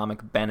no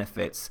economic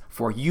benefits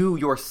for you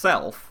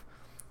yourself.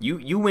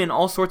 You win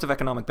all sorts of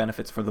economic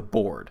benefits for the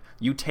board.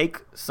 You take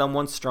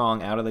someone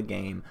strong out of the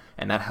game,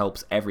 and that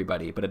helps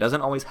everybody, but it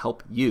doesn't always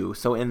help you.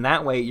 So in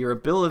that way, your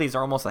abilities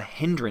are almost a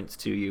hindrance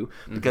to you,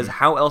 because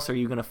how else are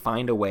you going to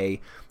find a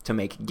way to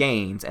make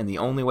gains? And the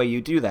only way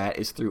you do that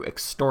is through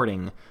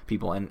extorting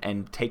people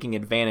and taking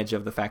advantage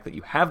of the fact that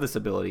you have this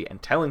ability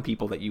and telling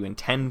people that you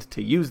intend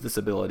to use this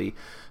ability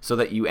so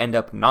that you end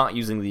up not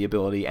using the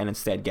ability and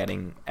instead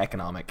getting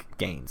economic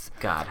gains.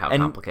 God, how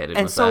complicated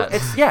was so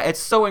that? it's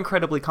so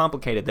incredibly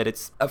complicated that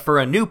it's for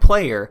a new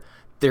player,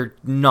 they're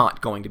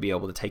not going to be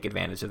able to take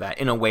advantage of that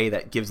in a way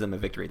that gives them a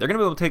victory. They're going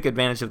to be able to take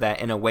advantage of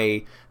that in a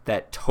way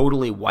that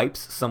totally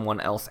wipes someone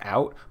else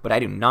out, but I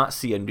do not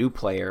see a new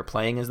player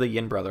playing as the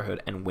Yin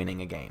Brotherhood and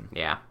winning a game.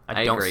 Yeah,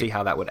 I don't agree. see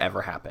how that would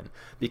ever happen,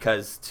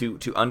 because to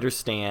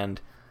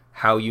understand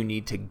how you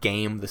need to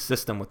game the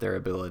system with their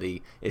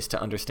ability is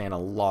to understand a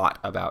lot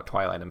about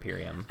Twilight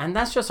Imperium. And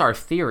that's just our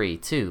theory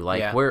too.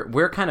 Like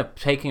we're kind of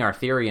taking our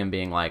theory and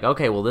being like,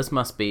 okay, well, this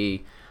must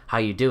be how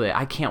you do it.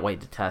 I can't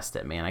wait to test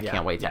it, man. I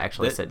can't wait to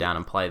actually sit down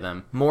and play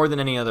them. More than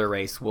any other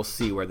race, we'll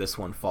see where this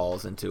one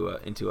falls into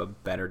a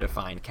better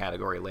defined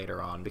category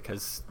later on,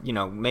 because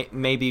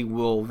maybe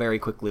we'll very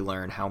quickly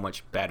learn how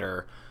much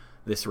better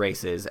this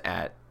race is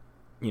at.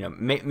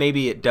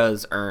 Maybe it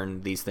does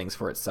earn these things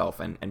for itself,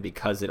 and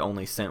because it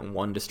only sent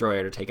one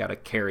destroyer to take out a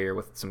carrier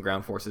with some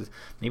ground forces,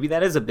 maybe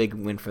that is a big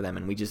win for them,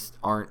 and we just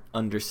aren't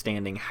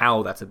understanding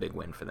how that's a big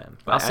win for them.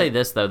 But I'll say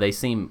this, though. They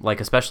seem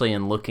like, especially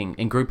in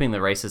grouping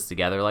the races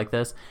together like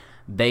this,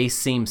 they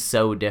seem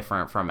so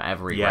different from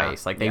every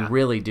race. Like, they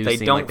really do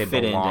seem like they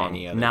fit belong. into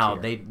any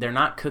other tier. They're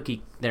not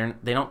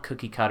they don't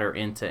cookie cutter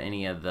into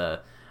any of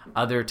the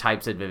other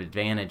types of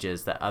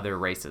advantages that other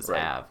races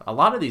have. A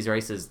lot of these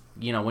races,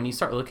 when you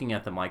start looking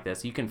at them like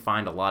this, you can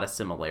find a lot of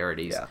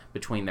similarities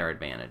between their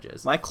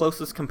advantages. My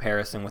closest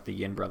comparison with the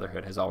Yin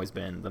Brotherhood has always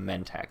been the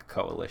Mentak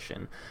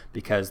Coalition,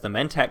 because the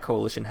Mentak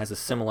Coalition has a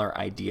similar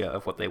idea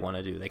of what they want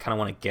to do. They kind of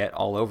want to get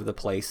all over the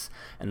place,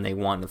 and they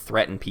want to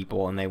threaten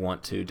people, and they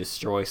want to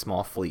destroy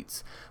small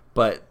fleets.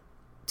 But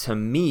to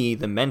me,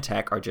 the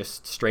Mentak are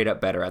just straight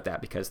up better at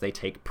that, because they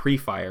take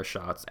pre-fire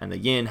shots, and the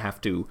Yin have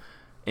to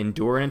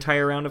endure an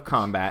entire round of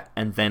combat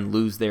and then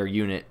lose their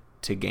unit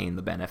to gain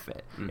the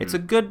benefit. It's a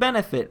good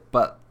benefit,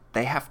 but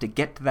they have to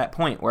get to that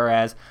point,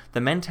 whereas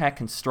the Mentak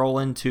can stroll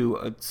into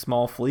a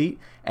small fleet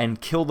and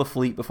kill the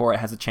fleet before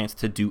it has a chance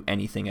to do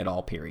anything at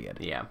all, period.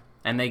 Yeah.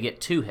 And they get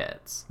 2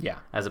 hits. Yeah.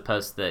 As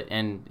opposed to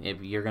and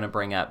if you're going to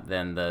bring up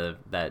then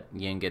that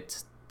Yin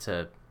gets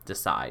to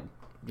decide.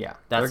 Yeah.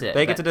 That's it.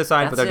 They get to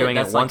decide, but they're doing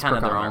it once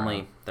per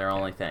combat. Their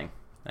only thing.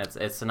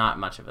 It's not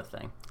much of a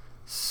thing.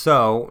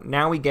 So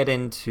now we get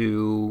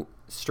into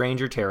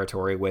stranger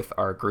territory with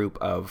our group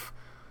of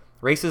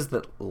races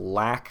that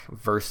lack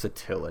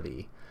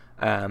versatility.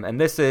 And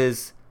this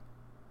is,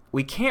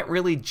 we can't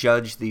really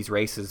judge these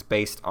races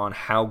based on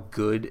how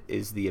good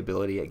is the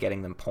ability at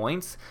getting them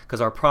points,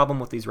 because our problem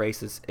with these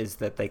races is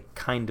that they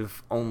kind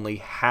of only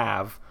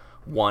have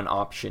one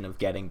option of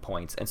getting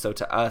points. And so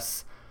to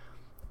us,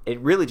 it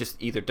really just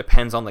either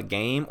depends on the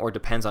game or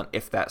depends on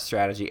if that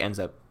strategy ends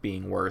up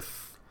being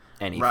worth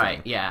anything.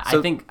 Right, yeah. So,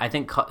 I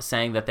think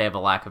saying that they have a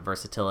lack of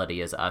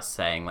versatility is us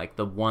saying, like,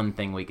 the one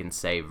thing we can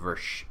say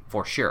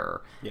for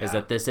sure is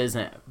that this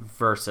isn't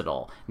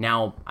versatile.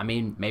 Now, I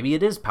mean, maybe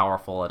it is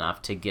powerful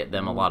enough to get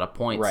them a lot of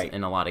points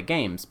in a lot of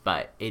games,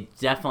 but it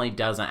definitely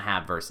doesn't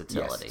have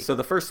versatility. Yes. So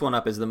the first one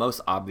up is the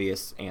most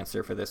obvious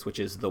answer for this, which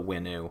is the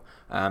Winnu.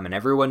 And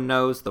everyone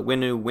knows the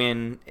Winnu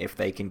win if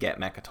they can get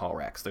Mechatol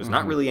Rex. There's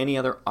not really any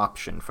other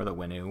option for the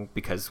Winnu,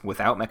 because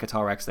without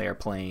Mechatol Rex, they are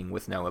playing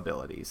with no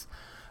abilities.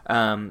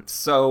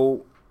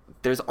 So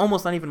there's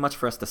almost not even much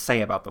for us to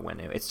say about the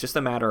Winnu. It's just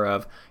a matter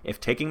of, if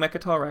taking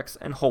Mechatol Rex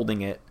and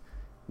holding it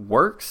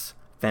works,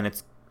 then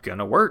it's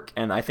gonna work.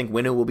 And I think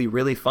Winnu will be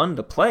really fun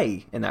to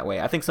play in that way.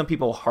 I think some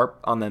people harp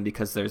on them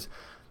because there's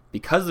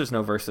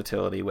no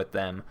versatility with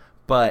them,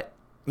 but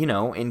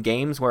in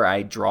games where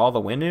I draw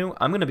the Winnu,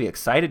 I'm going to be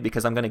excited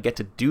because I'm going to get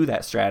to do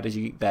that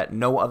strategy that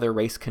no other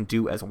race can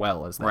do as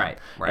well as them. Right.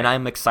 And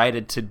I'm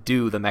excited to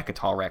do the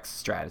Mechatol Rex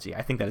strategy.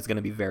 I think that is going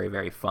to be very,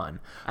 very fun.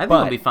 I think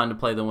it'll be fun to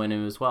play the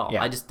Winnu as well.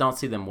 Yeah. I just don't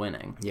see them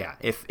winning. Yeah,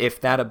 if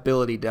that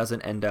ability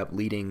doesn't end up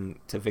leading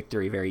to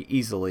victory very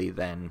easily,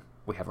 then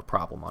we have a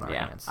problem on our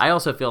hands. I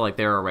also feel like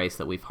they're a race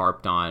that we've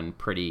harped on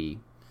pretty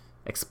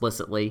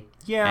explicitly.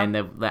 Yeah. And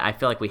I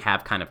feel like we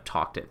have kind of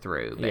talked it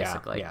through,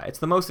 basically. Yeah, it's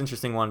the most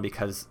interesting one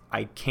because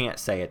I can't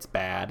say it's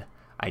bad.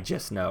 I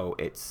just know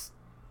it's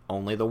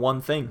only the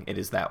one thing. It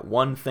is that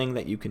one thing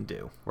that you can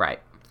do. Right.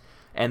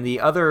 And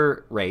the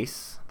other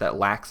race that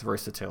lacks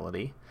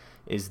versatility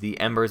is the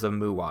Embers of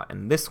Muwat.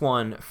 And this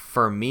one,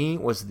 for me,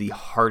 was the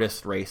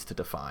hardest race to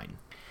define.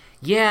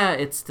 Yeah,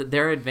 it's a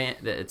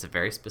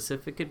very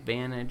specific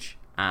advantage.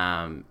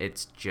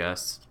 It's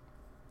just...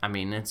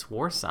 it's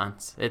War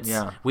Sons.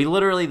 We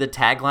literally, the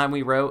tagline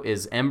we wrote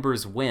is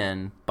Embers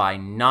win by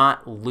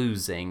not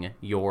losing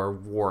your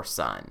War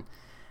Sun.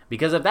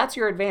 Because if that's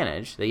your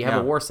advantage, that you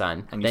have a War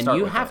Sun, then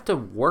you have to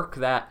work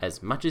that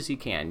as much as you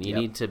can. You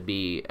need to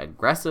be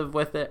aggressive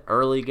with it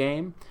early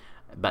game,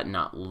 but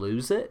not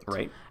lose it.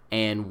 Right.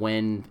 And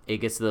when it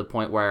gets to the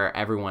point where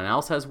everyone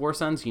else has War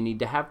Suns, you need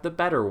to have the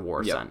better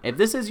War Sun. If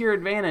this is your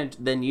advantage,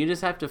 then you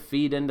just have to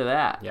feed into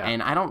that. Yeah.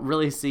 And I don't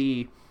really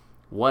see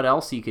what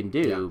else you can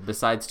do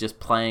besides just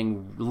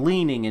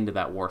leaning into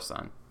that War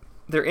Sun.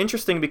 They're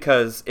interesting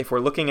because if we're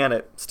looking at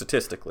it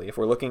statistically,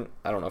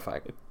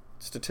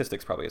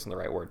 statistics probably isn't the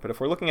right word, but if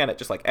we're looking at it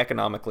just like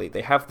economically,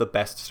 they have the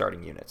best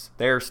starting units.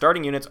 Their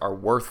starting units are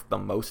worth the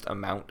most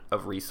amount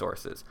of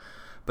resources.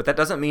 But that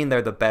doesn't mean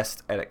they're the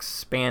best at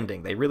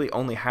expanding. They really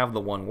only have the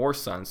one War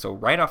Sun. So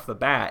right off the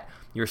bat,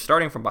 you're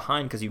starting from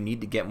behind because you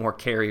need to get more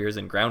carriers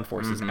and ground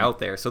forces out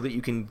there so that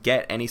you can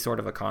get any sort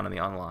of economy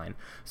online.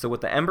 So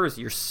with the Embers,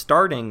 you're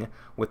starting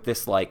with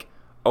this like,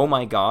 oh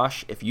my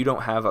gosh, if you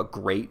don't have a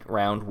great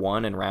round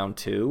 1 and round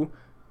 2,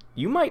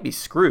 you might be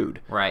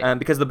screwed. Right.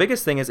 Because the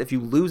biggest thing is if you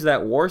lose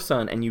that War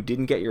Sun and you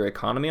didn't get your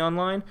economy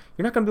online,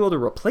 you're not going to be able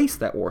to replace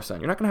that War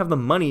Sun. You're not going to have the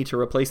money to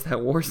replace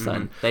that War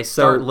Sun. They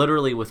start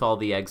literally with all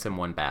the eggs in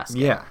one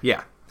basket.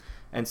 Yeah.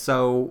 And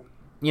so,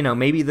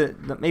 maybe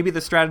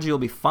the strategy will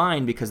be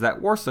fine because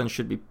that War Sun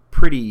should be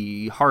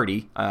pretty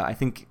hardy. I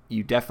think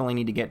you definitely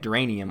need to get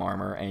Duranium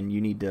armor and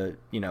you need to,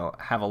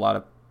 have a lot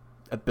of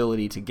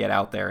ability to get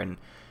out there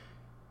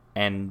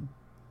and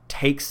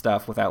take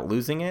stuff without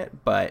losing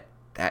it, but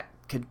that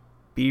could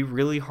be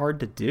really hard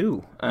to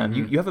do.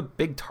 You have a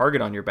big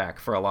target on your back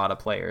for a lot of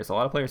players. A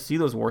lot of players see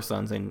those War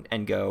Suns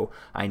and go,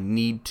 I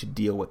need to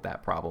deal with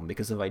that problem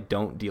because if I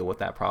don't deal with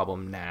that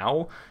problem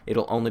now,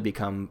 it'll only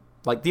become...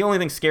 Like, the only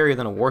thing scarier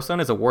than a War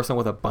Sun is a War Sun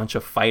with a bunch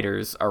of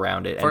fighters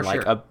around it and,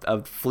 like,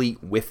 a fleet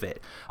with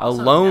it.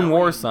 Also, a lone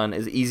War Sun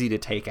is easy to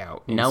take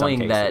out in some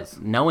cases.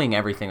 Knowing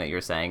everything that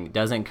you're saying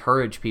does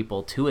encourage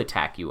people to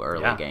attack you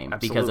early game.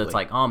 Absolutely. Because it's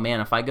like, oh,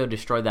 man, if I go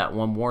destroy that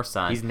one War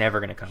Sun... He's never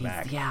going to come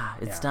back. Yeah,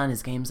 it's done.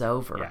 His game's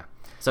over. Yeah.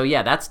 So,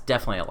 that's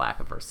definitely a lack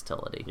of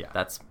versatility. Yeah.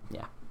 That's,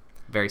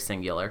 very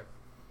singular.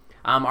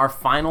 Our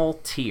final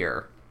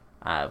tier...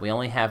 we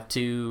only have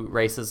 2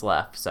 races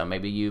left, so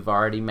maybe you've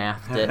already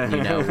mathed it and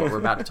you know what we're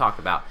about to talk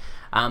about.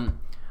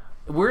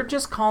 We're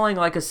just calling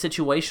like a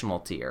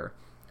situational tier.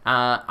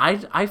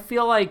 I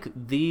feel like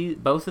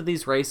both of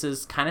these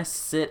races kind of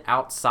sit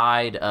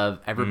outside of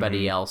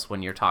everybody else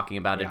when you're talking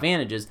about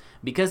advantages,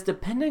 because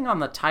depending on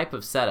the type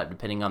of setup,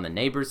 depending on the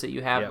neighbors that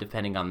you have,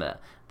 depending on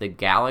the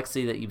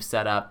galaxy that you've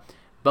set up,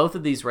 both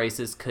of these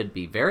races could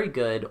be very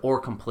good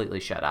or completely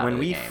shut out of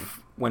the game.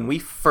 When we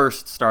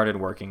first started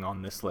working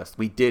on this list,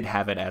 we did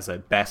have it as a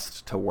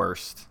best to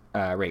worst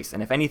race.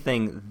 And if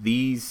anything,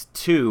 these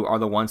 2 are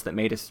the ones that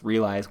made us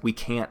realize we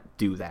can't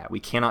do that. We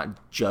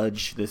cannot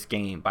judge this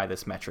game by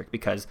this metric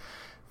because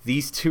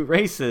these 2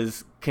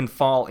 races can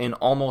fall in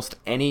almost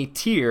any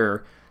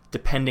tier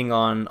depending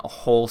on a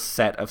whole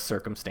set of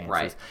circumstances.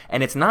 Right.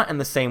 And it's not in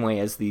the same way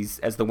as the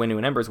Winnu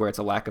and Embers where it's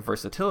a lack of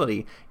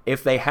versatility.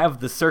 If they have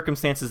the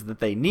circumstances that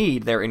they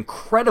need, they're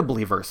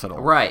incredibly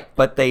versatile. Right.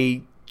 But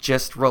they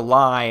just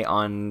rely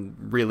on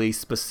really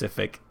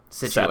specific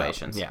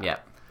situations. Setup.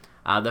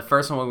 Yeah. The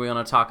first one we're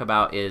going to talk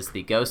about is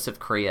the Ghost of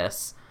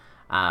Crius.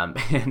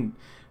 And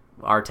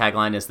our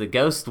tagline is the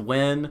Ghost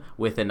win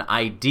with an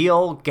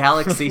ideal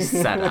galaxy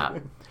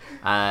setup.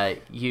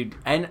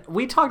 And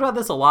we talked about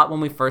this a lot when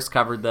we first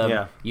covered them.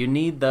 Yeah. You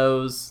need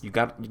those. You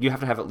have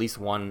to have at least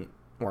one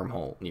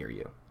wormhole near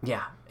you.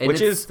 Yeah.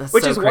 Which is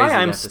why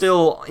I'm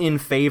still in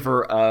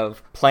favor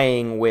of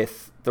playing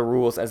with the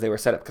rules as they were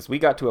set up, because we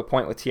got to a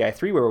point with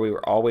TI3 where we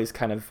were always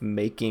kind of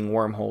making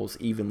wormholes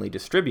evenly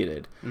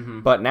distributed.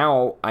 But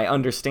now I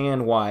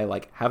understand why,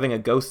 like, having a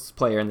Ghosts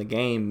player in the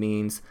game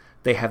means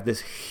they have this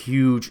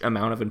huge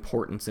amount of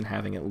importance in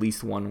having at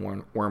least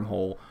one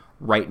wormhole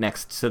right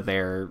next to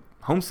their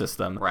home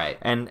system. Right.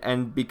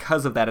 And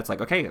because of that, it's like,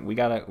 okay, we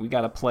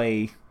gotta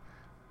play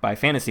by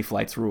Fantasy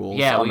Flight's rules.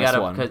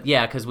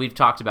 Because we've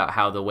talked about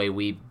how the way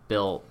we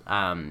built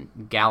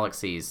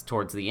galaxies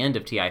towards the end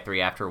of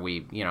TI3 after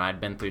we, I'd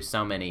been through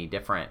so many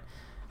different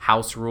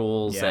house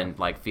rules Yeah. and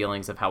like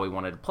feelings of how we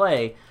wanted to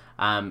play,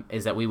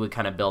 is that we would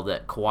kind of build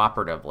it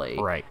cooperatively.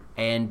 Right.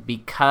 And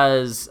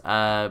because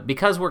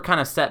we're kind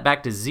of set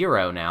back to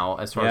zero now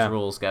as far Yeah. as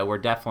rules go, we're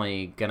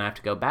definitely gonna have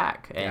to go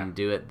back and Yeah.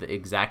 do it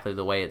exactly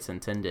the way it's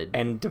intended.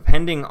 And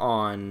depending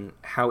on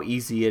how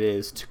easy it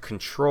is to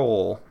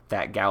control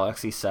that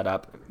galaxy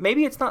setup,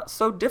 maybe it's not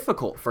so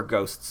difficult for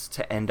ghosts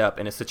to end up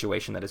in a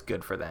situation that is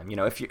good for them. You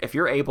know, if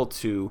you're able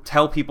to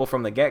tell people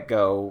from the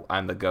get-go,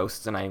 I'm the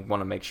ghosts and I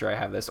want to make sure I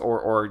have this,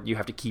 or you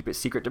have to keep it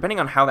secret, depending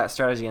on how that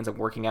strategy ends up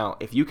working out,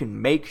 if you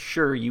can make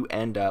sure you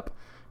end up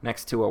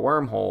next to a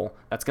wormhole,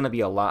 that's going to be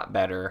a lot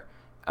better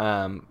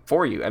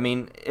for you. I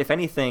mean, if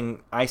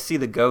anything, I see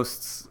the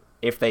ghosts,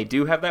 if they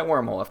do have that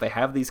wormhole, if they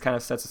have these kind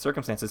of sets of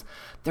circumstances,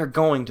 they're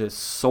going to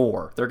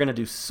soar. They're going to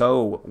do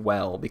so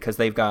well because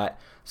they've got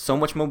so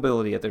much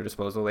mobility at their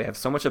disposal. They have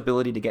so much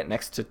ability to get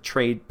next to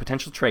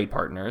potential trade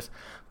partners.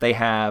 They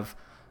have,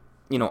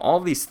 all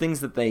of these things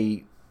that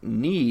they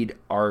need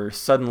are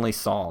suddenly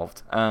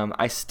solved.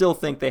 I still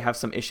think they have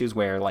some issues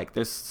where, like,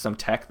 there's some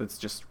tech that's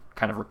just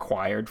kind of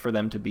required for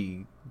them to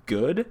be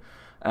good,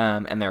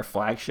 and their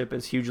flagship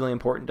is hugely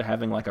important to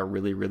having like a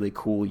really, really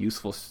cool,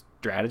 useful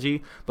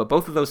strategy. But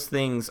both of those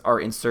things are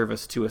in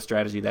service to a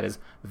strategy that is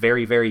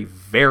very, very,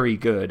 very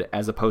good,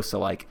 as opposed to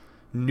like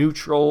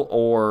neutral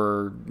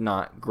or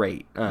not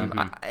great.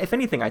 If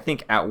anything, I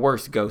think at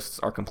worst ghosts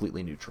are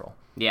completely neutral.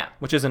 Yeah.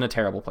 Which isn't a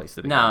terrible place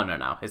to be.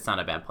 No. It's not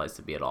a bad place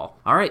to be at all.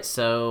 All right,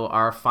 so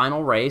our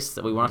final race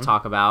that we want to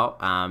talk about,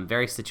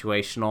 very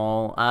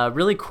situational,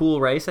 really cool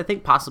race. I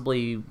think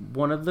possibly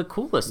one of the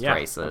coolest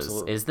races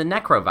absolutely. is the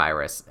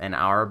Necrovirus. And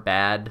our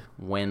bad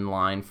win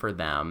line for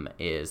them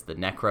is the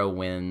Necro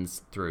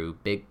wins through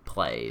big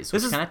plays,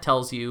 which kind of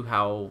tells you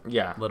how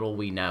little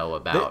we know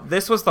about.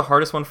 This was the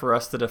hardest one for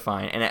us to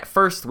define. And at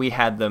first we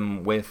had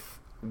them with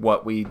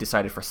what we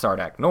decided for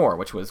Sardak Nor,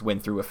 which was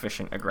win through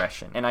efficient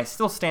aggression. And I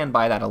still stand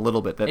by that a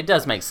little bit. That it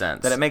does make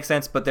sense. That it makes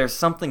sense, but there's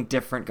something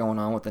different going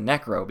on with the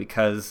Necro,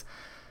 because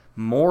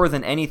more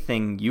than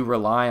anything, you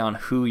rely on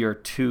who your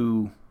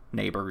two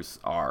neighbors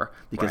are,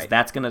 because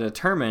that's going to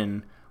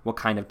determine what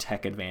kind of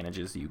tech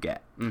advantages you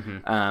get.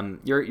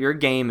 Your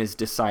game is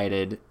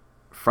decided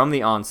from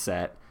the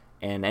onset,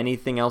 and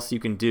anything else you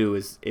can do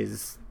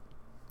is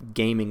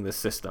gaming the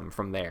system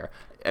from there.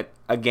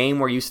 A game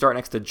where you start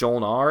next to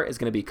Jolnar is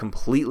going to be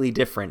completely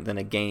different than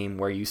a game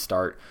where you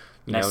start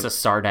next to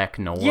Sardak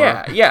Nor.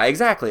 Yeah,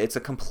 exactly. It's a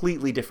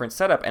completely different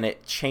setup, and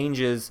it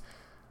changes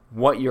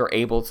what you're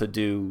able to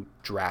do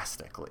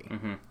drastically.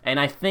 And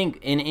I think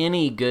in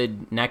any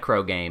good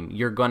Necro game,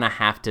 you're going to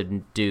have to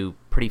do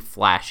pretty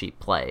flashy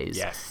plays.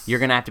 Yes. You're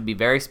going to have to be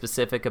very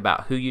specific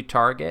about who you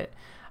target.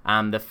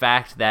 The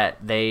fact that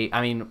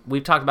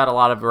we've talked about a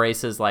lot of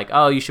races like,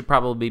 oh, you should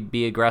probably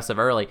be aggressive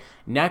early.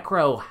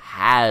 Necro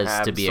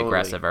has to be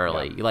aggressive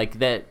early. Yeah. Like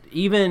that,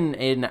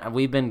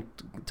 we've been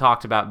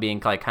talked about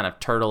being like kind of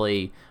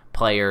turtley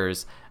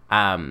players.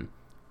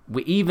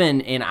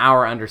 Even in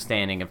our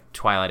understanding of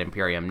Twilight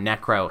Imperium,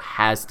 Necro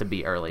has to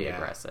be early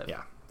aggressive.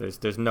 Yeah.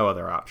 There's no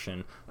other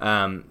option.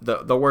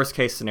 The worst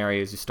case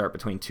scenario is you start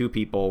between two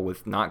people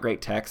with not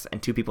great techs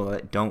and two people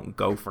that don't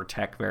go for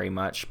tech very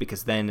much,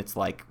 because then it's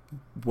like,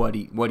 what do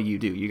you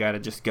do? You got to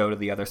just go to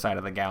the other side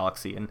of the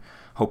galaxy and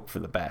hope for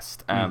the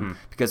best.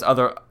 Because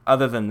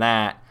other than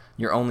that,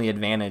 your only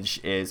advantage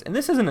is, and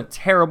this isn't a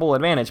terrible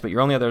advantage, but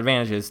your only other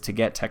advantage is to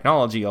get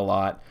technology a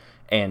lot,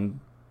 and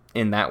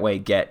in that way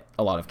get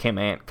a lot of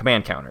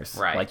command counters.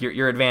 Right. Like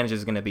your advantage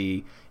is going to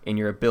be in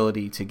your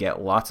ability to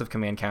get lots of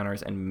command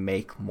counters and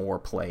make more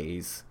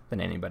plays than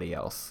anybody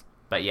else.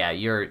 But yeah,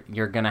 you're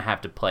going to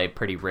have to play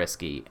pretty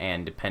risky,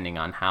 and depending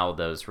on how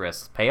those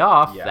risks pay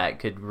off, that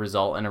could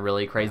result in a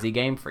really crazy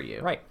game for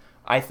you. Right.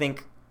 I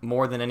think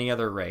more than any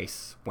other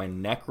race,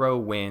 when Necro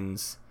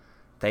wins,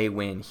 they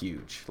win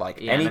huge.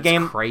 Like any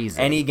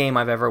game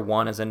I've ever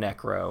won as a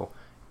Necro,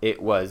 it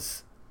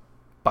was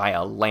by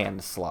a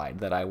landslide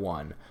that I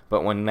won.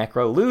 But when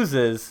Necro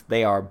loses,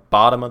 they are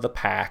bottom of the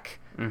pack.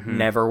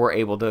 Never were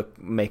able to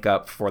make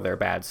up for their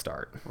bad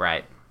start.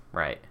 Right.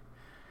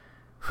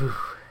 Whew.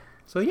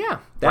 So yeah,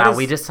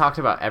 we just talked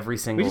about every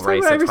single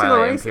race of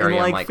Twilight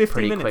Imperium like 50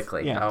 pretty minutes.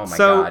 quickly. Yeah. Oh my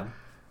god.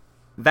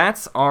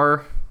 That's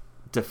our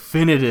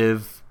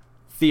definitive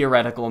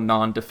theoretical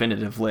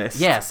non-definitive list.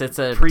 Yes, it's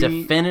a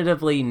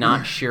definitively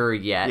not sure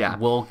yet.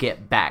 We'll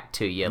get back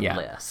to you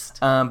list.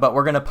 But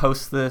we're going to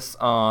post this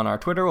on our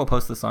Twitter. We'll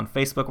post this on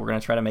Facebook. We're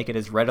going to try to make it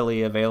as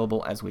readily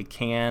available as we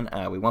can.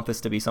 We want this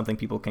to be something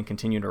people can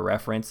continue to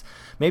reference.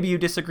 Maybe you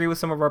disagree with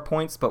some of our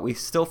points, but we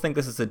still think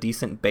this is a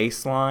decent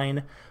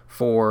baseline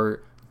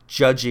for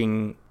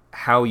judging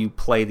how you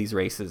play these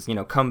races.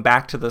 Come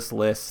back to this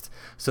list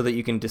so that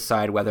you can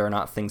decide whether or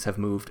not things have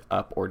moved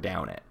up or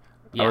down it.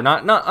 Yeah. Or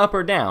not up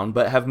or down,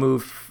 but have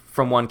moved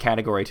from one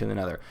category to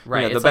another.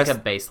 Right, it's like a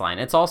baseline.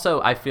 It's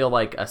also, I feel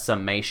like, a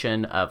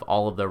summation of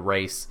all of the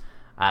race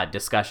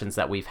discussions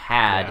that we've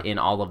had in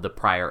all of the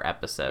prior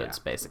episodes,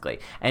 basically.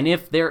 And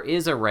if there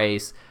is a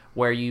race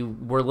where you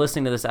were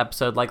listening to this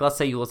episode, like let's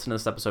say you listened to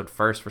this episode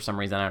first for some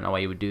reason. I don't know why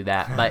you would do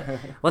that, but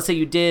let's say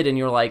you did and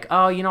you're like,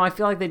 oh, I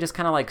feel like they just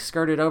kind of like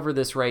skirted over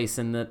this race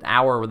in the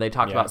hour where they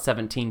talked about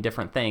 17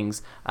 different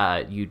things,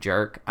 you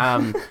jerk.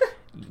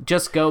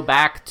 Just go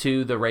back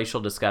to the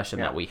racial discussion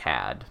that we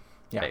had,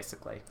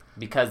 basically.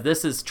 Because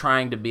this is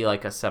trying to be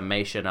like a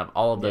summation of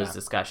all of those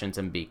discussions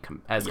and be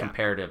as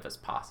comparative as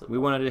possible. We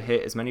wanted to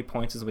hit as many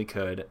points as we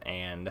could.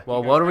 And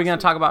well, what are we going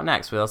to talk about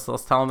next? Let's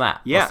tell them that.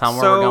 Yeah, let's tell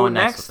them where we're going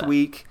next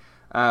week,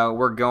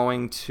 we're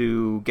going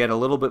to get a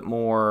little bit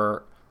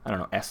more, I don't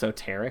know,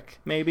 esoteric,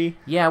 maybe?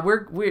 Yeah,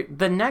 we're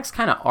the next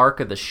kind of arc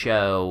of the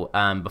show,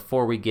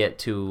 before we get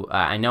to,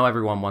 I know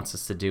everyone wants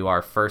us to do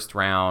our first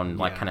round,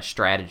 like, kind of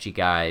strategy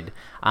guide.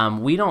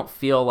 We don't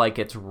feel like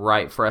it's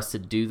right for us to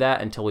do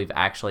that until we've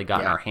actually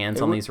gotten our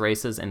hands on these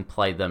races and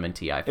played them in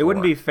TI4. It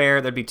wouldn't be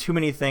fair. There'd be too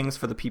many things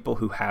for the people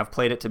who have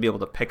played it to be able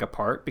to pick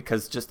apart,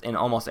 because just in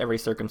almost every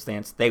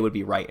circumstance, they would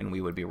be right and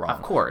we would be wrong.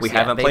 Of course. We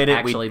haven't played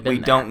it. We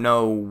don't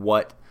know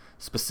what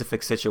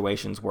specific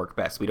situations work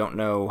best. We don't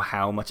know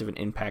how much of an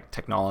impact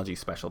technology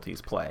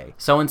specialties play.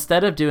 So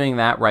instead of doing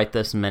that right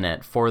this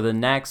minute, for the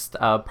next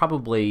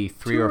probably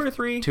two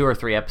or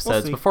three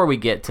episodes, before we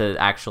get to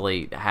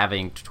actually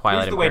having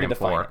Twilight Imperium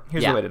 4.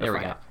 Here's the way to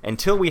define it.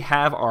 Until we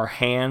have our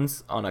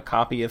hands on a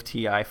copy of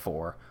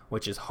TI4,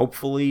 which is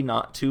hopefully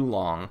not too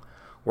long,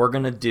 we're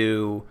going to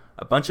do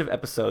a bunch of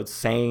episodes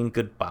saying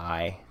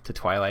goodbye to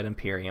Twilight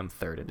Imperium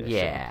 3rd Edition.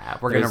 Yeah,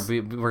 we're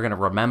gonna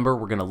remember.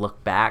 We're gonna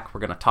look back.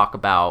 We're gonna talk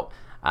about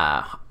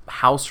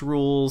house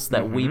rules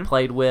that we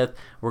played with.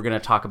 We're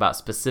gonna talk about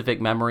specific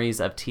memories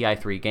of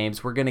TI3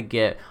 games. We're gonna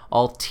get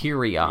all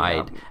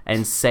teary-eyed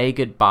and say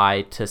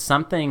goodbye to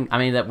something. I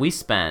mean, that we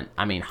spent.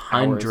 I mean,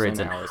 hundreds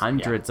and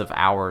hundreds of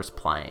hours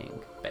playing,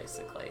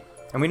 basically.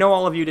 And we know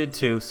all of you did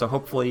too. So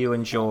hopefully you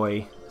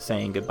enjoy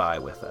saying goodbye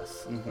with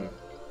us.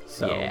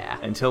 So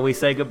until we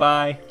say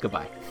goodbye,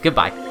 goodbye.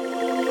 Goodbye.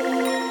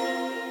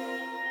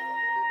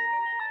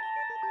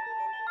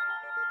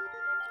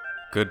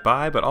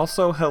 Goodbye, but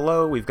also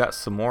hello. We've got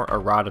some more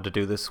errata to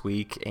do this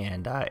week,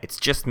 and it's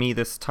just me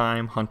this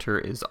time. Hunter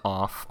is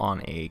off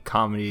on a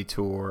comedy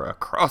tour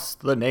across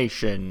the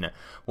nation.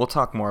 We'll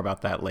talk more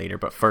about that later,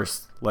 but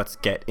first, let's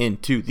get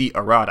into the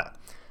errata.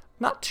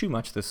 Not too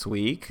much this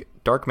week.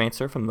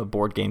 Darkmancer from the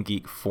Board Game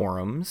Geek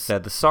forums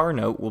said the SAR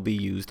note will be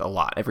used a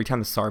lot. Every time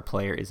the SAR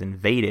player is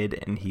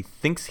invaded and he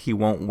thinks he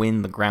won't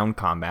win the ground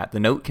combat, the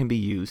note can be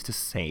used to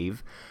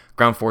save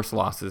ground force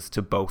losses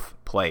to both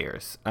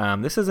players.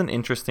 This is an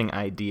interesting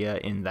idea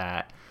in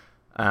that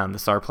the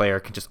SAR player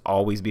can just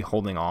always be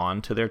holding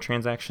on to their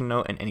transaction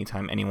note, and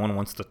anytime anyone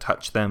wants to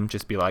touch them,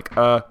 just be like,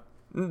 let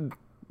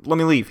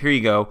me leave, here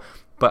you go.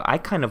 But I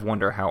kind of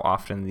wonder how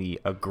often the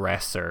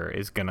aggressor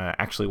is going to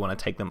actually want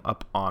to take them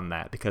up on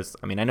that. Because,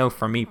 I mean, I know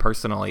for me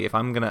personally, if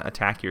I'm going to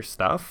attack your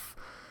stuff,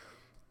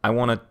 I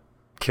want to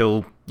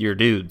kill your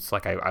dudes.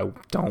 Like, I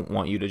don't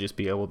want you to just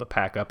be able to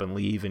pack up and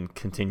leave and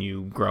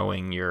continue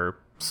growing your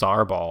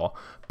SAR ball.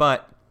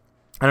 But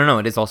I don't know,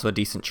 it is also a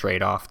decent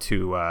trade-off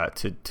to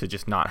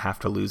just not have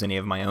to lose any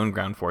of my own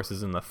ground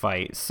forces in the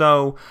fight.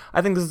 So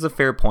I think this is a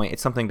fair point.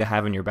 It's something to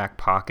have in your back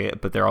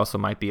pocket, but there also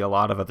might be a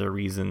lot of other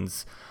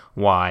reasons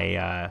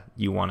why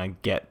you want to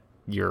get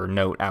your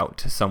note out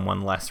to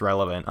someone less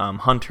relevant.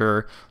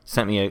 Hunter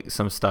sent me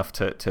some stuff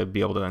to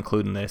be able to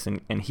include in this,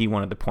 and he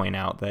wanted to point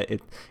out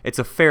that it's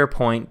a fair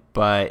point,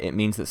 but it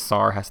means that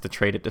SAR has to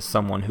trade it to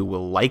someone who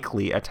will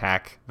likely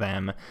attack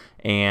them,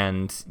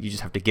 and you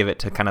just have to give it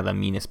to kind of the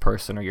meanest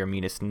person or your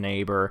meanest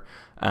neighbor.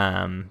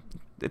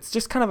 It's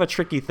just kind of a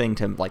tricky thing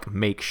to like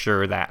make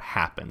sure that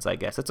happens, I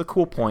guess. It's a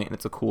cool point and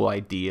it's a cool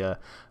idea,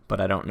 but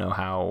I don't know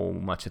how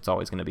much it's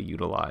always going to be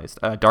utilized.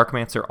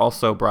 Darkmancer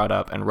also brought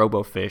up, and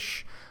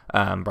RoboFish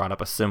brought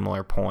up a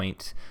similar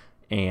point,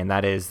 and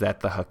that is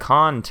that the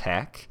Hakan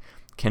tech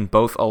can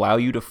both allow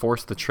you to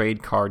force the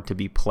trade card to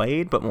be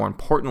played, but more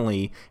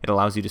importantly, it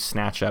allows you to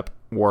snatch up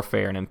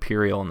Warfare and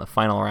Imperial in the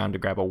final round to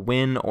grab a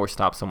win or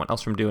stop someone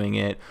else from doing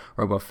it.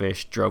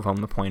 RoboFish drove home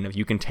the point of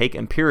you can take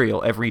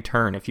Imperial every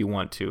turn if you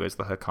want to as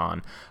the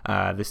Hakan.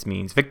 This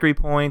means victory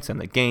points in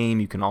the game.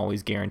 You can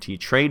always guarantee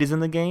trade is in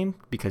the game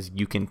because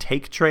you can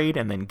take trade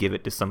and then give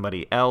it to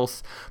somebody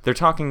else. They're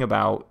talking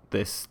about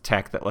this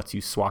tech that lets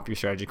you swap your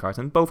strategy cards,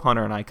 and both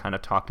Hunter and I kind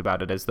of talked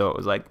about it as though it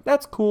was like,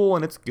 that's cool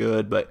and it's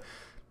good, but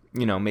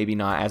maybe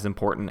not as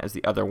important as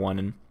the other one.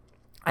 And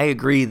I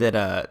agree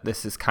that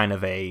this is kind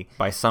of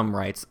by some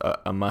rights,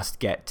 a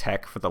must-get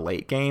tech for the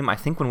late game. I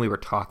think when we were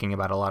talking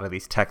about a lot of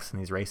these techs in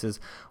these races,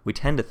 we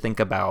tend to think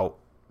about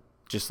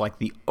just like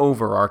the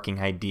overarching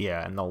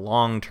idea and the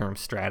long-term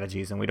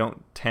strategies, and we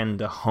don't tend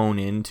to hone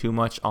in too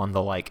much on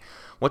the like,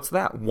 what's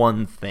that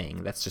one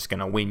thing that's just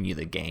going to win you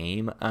the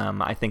game?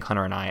 I think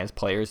Hunter and I as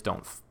players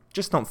don't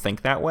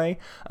think that way,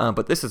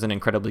 but this is an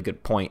incredibly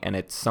good point, and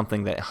it's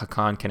something that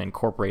Hakan can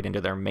incorporate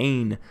into their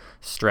main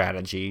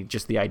strategy.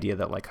 Just the idea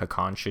that like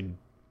Hakan should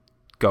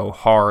go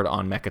hard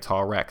on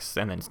Mechatol Rex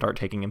and then start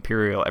taking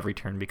Imperial every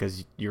turn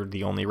because you're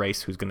the only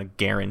race who's going to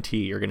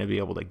guarantee you're going to be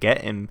able to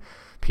get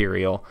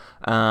Imperial.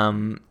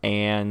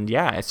 And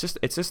yeah,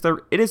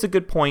 it is a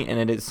good point, and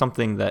it is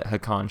something that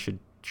Hakan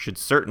should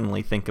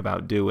certainly think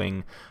about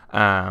doing.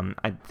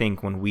 I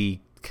think when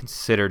we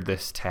considered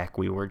this tech,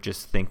 we were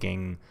just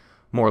thinking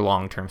more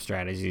long-term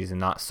strategies and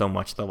not so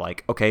much the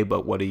like, okay,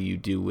 but what do you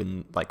do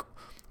in like,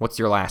 what's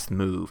your last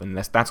move? And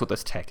that's what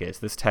this tech is.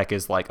 This tech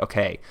is like,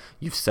 okay,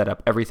 you've set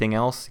up everything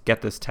else,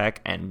 get this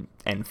tech and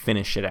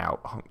finish it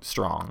out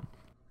strong.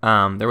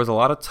 There was a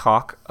lot of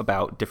talk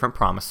about different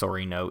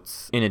promissory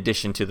notes in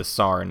addition to the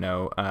SAR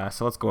note,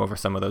 so let's go over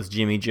some of those.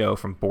 Jimmy Joe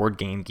from Board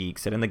Game Geek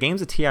said, in the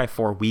games of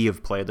TI4 we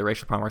have played, the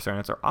racial promissory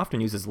notes are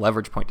often used as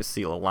leverage point to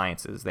seal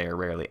alliances. They are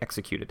rarely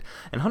executed.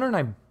 And Hunter and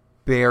I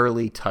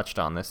barely touched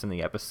on this in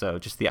the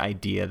episode, just the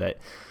idea that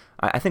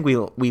I think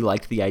we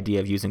liked the idea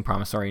of using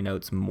promissory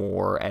notes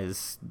more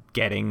as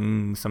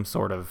getting some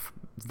sort of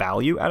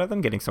value out of them,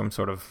 getting some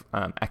sort of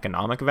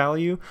economic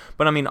value.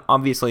 But I mean,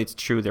 obviously it's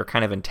true, their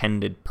kind of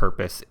intended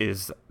purpose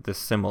is the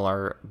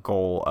similar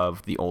goal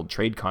of the old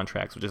trade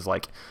contracts, which is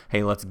like,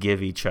 hey, let's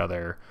give each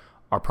other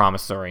our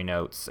promissory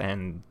notes,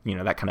 and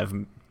that kind of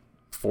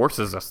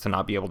forces us to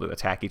not be able to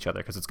attack each other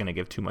because it's going to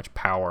give too much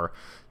power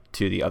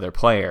to the other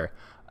player.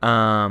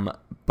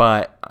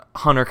 But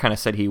Hunter kind of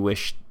said he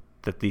wished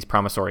that these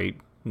promissory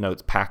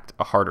notes packed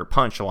a harder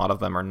punch. A lot of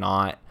them are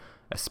not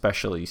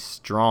especially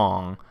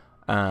strong,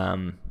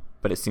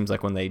 but it seems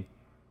like when they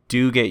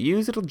do get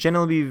used, it'll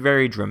generally be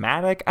very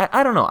dramatic.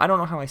 I don't know. I don't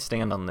know how I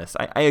stand on this.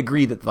 I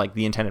agree that like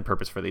the intended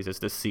purpose for these is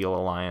to seal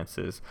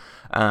alliances,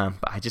 but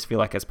I just feel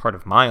like as part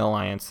of my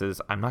alliances,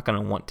 I'm not going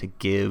to want to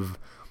give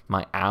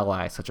my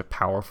ally such a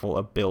powerful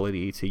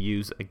ability to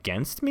use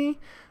against me,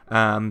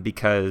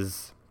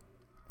 because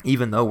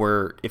even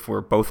though if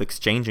we're both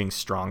exchanging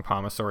strong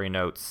promissory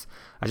notes,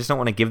 I just don't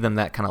want to give them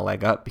that kind of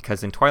leg up,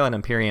 because in Twilight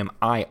Imperium,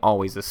 I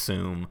always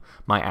assume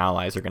my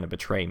allies are going to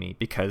betray me,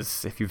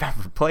 because if you've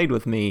ever played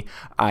with me,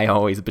 I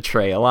always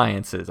betray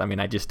alliances. I mean,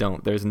 I just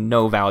don't, there's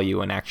no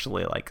value in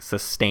actually like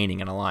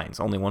sustaining an alliance.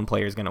 Only one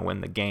player is going to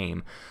win the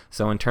game.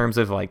 So in terms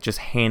of like just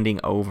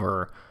handing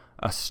over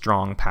a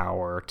strong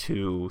power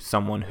to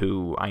someone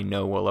who I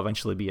know will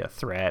eventually be a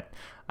threat,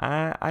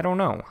 I don't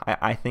know.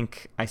 I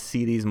think I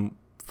see these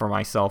for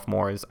myself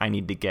more as I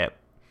need to get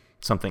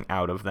something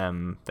out of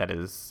them that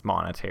is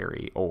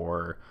monetary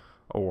or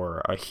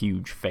a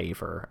huge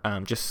favor.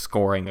 Just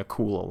scoring a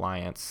cool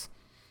alliance,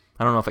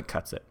 I don't know if it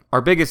cuts it.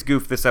 Our biggest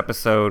goof this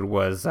episode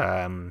was,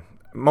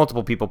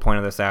 multiple people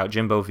pointed this out.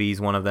 Jimbo V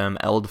is one of them.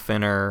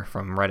 Eldfinner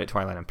from Reddit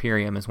Twilight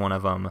Imperium is one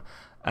of them.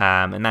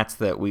 And that's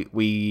that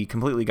we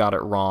completely got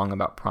it wrong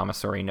about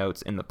promissory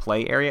notes in the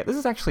play area. This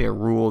is actually a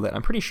rule that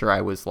I'm pretty sure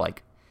I was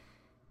like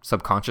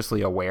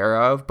subconsciously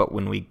aware of, but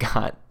when we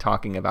got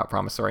talking about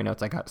promissory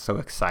notes, I got so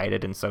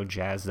excited and so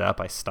jazzed up,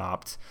 I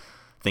stopped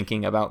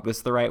thinking about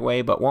this the right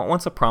way. But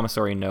once a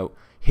promissory note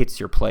hits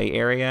your play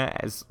area,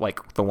 as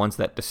like the ones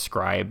that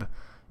describe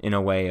in a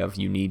way of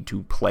you need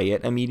to play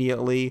it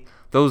immediately,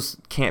 those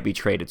can't be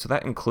traded. So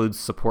that includes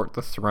Support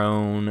the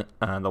Throne,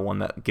 the one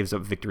that gives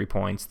up victory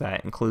points.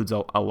 That includes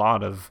a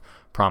lot of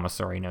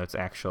promissory notes,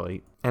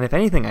 actually. And if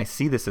anything, I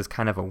see this as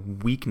kind of a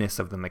weakness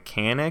of the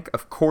mechanic.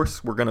 Of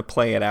course, we're going to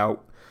play it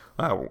out.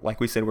 Like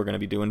we said, we're going to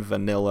be doing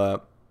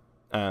vanilla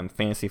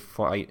Fantasy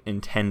Flight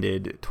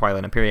intended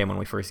Twilight Imperium when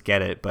we first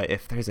get it. But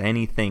if there's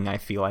anything I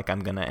feel like I'm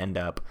going to end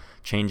up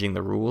changing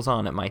the rules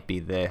on, it might be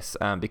this,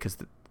 because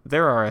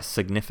there are a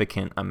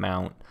significant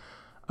amount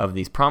of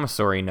these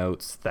promissory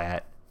notes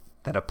that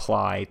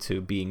apply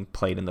to being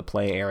played in the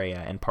play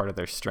area, and part of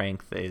their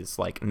strength is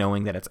like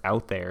knowing that it's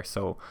out there.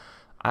 So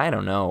I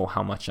don't know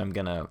how much I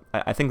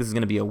think this is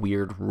going to be a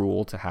weird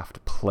rule to have to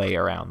play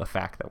around the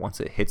fact that once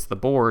it hits the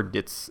board,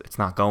 it's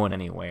not going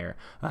anywhere.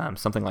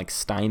 Something like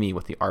Stymie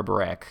with the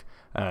Arborec,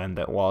 and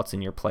that while it's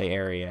in your play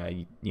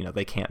area,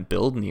 they can't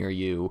build near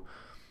you.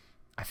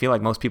 I feel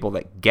like most people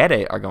that get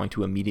it are going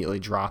to immediately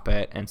drop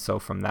it, and so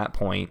from that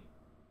point,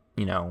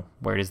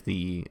 where does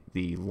the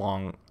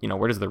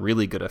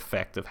really good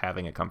effect of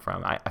having it come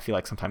from? I feel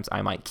like sometimes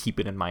I might keep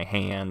it in my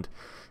hand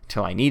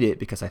till I need it,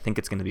 because I think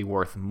it's going to be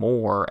worth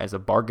more as a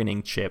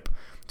bargaining chip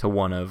to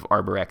one of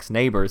Arborec's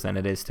neighbors than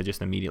it is to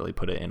just immediately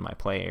put it in my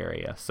play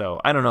area. So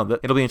I don't know.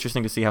 It'll be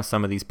interesting to see how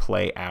some of these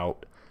play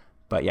out.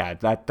 But yeah,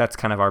 that's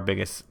kind of our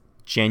biggest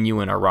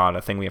genuine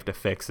errata thing we have to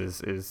fix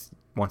is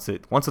once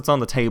it's on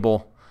the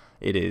table,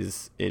 it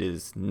is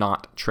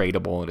not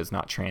tradable. It is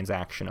not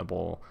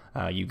transactionable.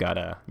 You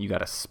gotta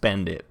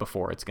spend it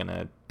before it's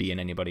gonna be in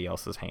anybody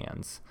else's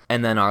hands.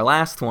 And then our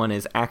last one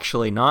is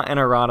actually not an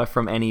errata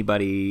from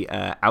anybody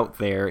out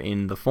there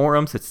in the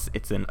forums.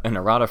 It's an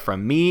errata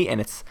from me,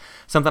 and it's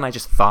something I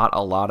just thought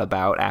a lot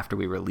about after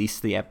we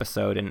released the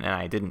episode, and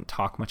I didn't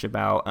talk much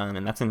about.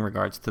 And that's in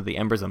regards to the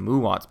Embers of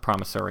Muwat's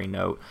promissory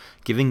note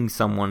giving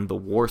someone the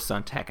War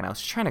Sun tech. And I was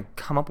just trying to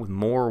come up with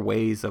more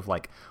ways of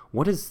like,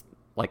 what is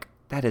like.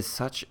 That is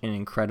such an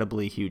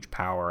incredibly huge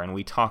power, and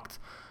we talked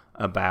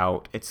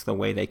about it's the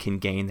way they can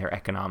gain their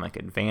economic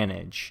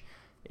advantage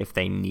if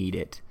they need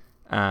it.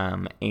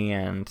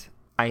 And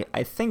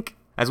I think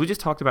As we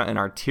just talked about in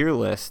our tier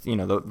list,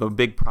 the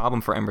big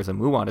problem for Embers of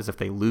Muad is if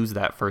they lose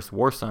that first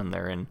War Sun,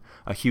 they're in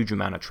a huge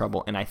amount of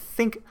trouble. And I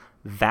think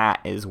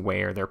that is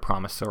where their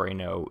promissory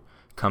note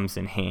comes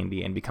in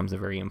handy and becomes a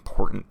very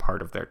important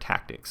part of their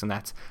tactics. And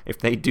that's, if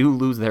they do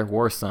lose their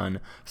War Sun,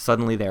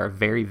 suddenly they are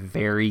very,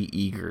 very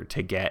eager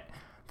to get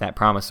that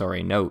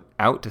promissory note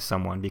out to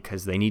someone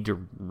because they need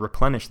to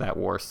replenish that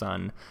War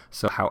Sun.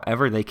 So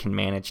however they can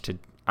manage to,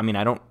 I'm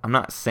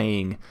not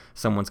saying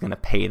someone's going to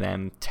pay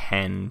them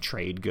 10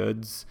 trade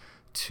goods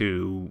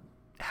to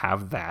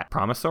have that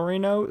promissory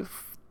note,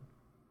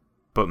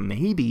 but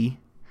maybe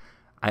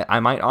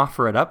I might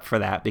offer it up for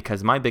that,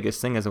 because my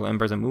biggest thing as an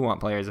Embers of Muad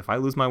player is if I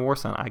lose my War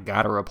Sun, I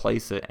got to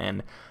replace it.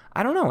 And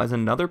I don't know, as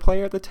another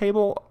player at the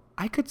table,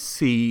 I could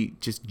see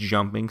just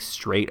jumping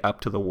straight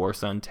up to the War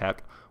Sun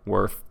tech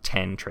worth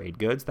 10 trade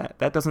goods.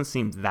 That doesn't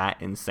seem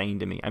that insane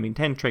to me. I mean,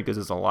 10 trade goods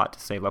is a lot to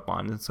save up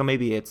on, and so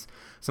maybe it's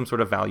some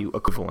sort of value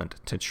equivalent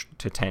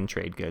to 10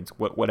 trade goods,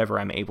 whatever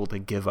I'm able to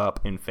give up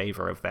in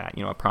favor of that,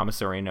 a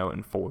promissory note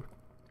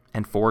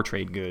and four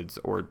trade goods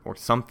or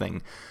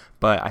something.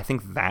 But I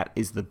think that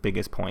is the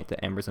biggest point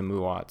that Embers of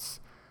Muad's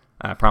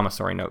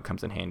promissory note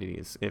comes in handy,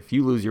 is if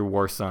you lose your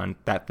War Sun,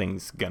 that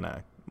thing's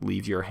gonna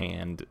leave your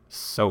hand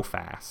so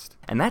fast.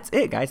 And that's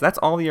it, guys. That's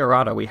all the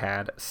errata we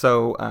had.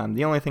 So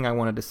the only thing I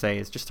wanted to say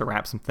is just to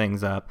wrap some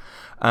things up.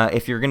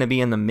 If you're going to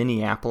be in the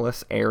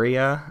Minneapolis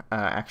area,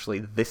 actually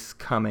this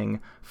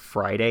coming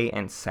Friday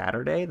and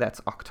Saturday,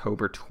 that's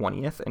October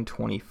 20th and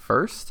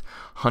 21st,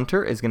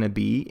 Hunter is going to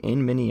be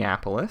in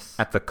Minneapolis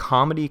at the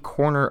Comedy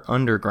Corner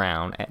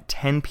Underground at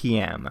 10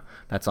 p.m.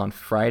 That's on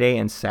Friday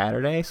and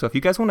Saturday. So if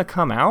you guys want to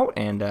come out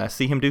and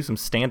see him do some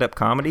stand-up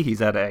comedy,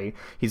 he's at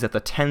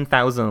the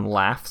 10,000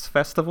 Laughs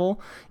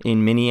Festival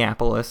in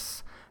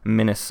Minneapolis,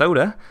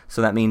 Minnesota.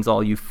 So that means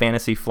all you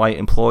Fantasy Flight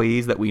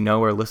employees that we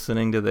know are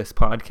listening to this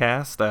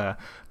podcast,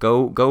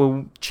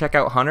 go check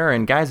out Hunter.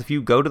 And guys, if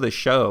you go to the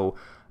show,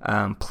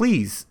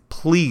 please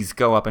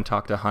go up and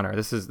talk to Hunter.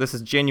 This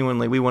is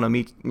genuinely, we want to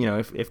meet,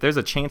 if there's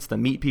a chance to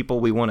meet people,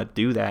 we want to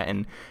do that.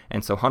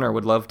 And so Hunter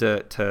would love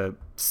to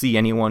see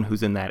anyone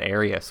who's in that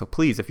area. So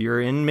please, if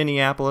you're in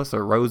Minneapolis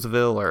or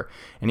Roseville or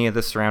any of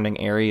the surrounding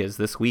areas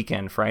this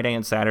weekend, Friday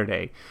and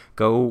Saturday,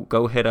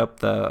 go hit up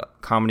the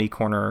Comedy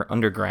Corner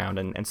Underground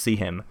and see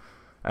him.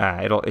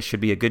 It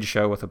should be a good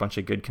show with a bunch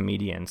of good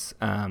comedians.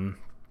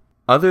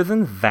 Other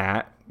than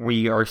that,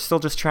 we are still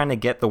just trying to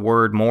get the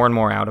word more and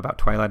more out about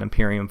Twilight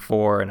Imperium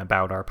 4 and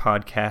about our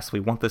podcast. We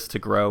want this to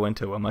grow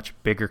into a much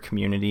bigger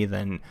community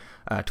than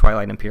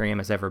Twilight Imperium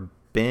has ever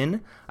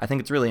been. I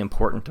think it's really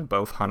important to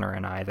both Hunter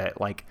and I that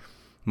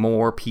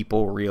more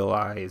people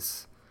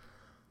realize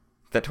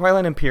that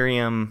Twilight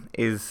Imperium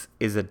is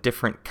a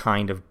different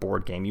kind of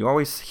board game. You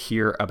always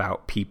hear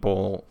about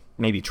people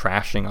maybe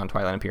trashing on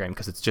Twilight Imperium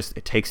because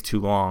it takes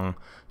too long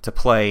to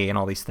play and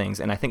all these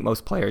things. And I think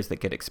most players that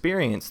get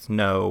experienced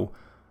know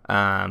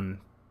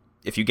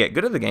if you get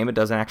good at the game, it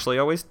doesn't actually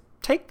always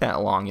take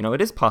that long.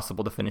 It is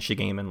possible to finish a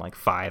game in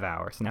 5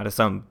 hours. Now, to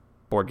some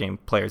board game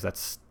players,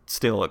 that's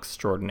still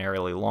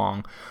extraordinarily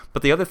long.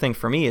 But the other thing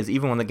for me is,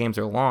 even when the games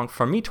are long,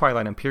 for me,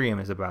 Twilight Imperium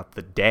is about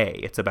the day.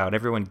 It's about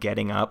everyone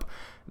getting up,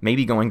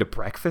 maybe going to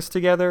breakfast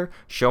together,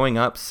 showing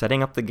up,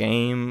 setting up the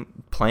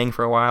game, playing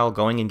for a while,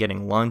 going and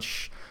getting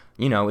lunch.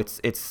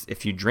 It's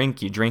if you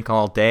drink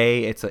all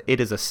day. It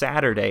is a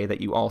Saturday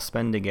that you all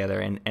spend together,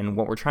 and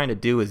what we're trying to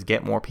do is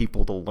get more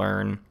people to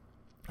learn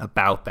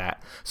about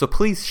that. So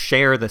please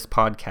share this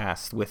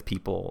podcast with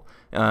people.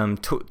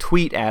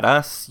 Tweet at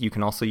us. You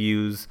can also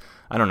use,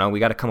 I don't know,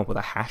 we got to come up with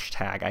a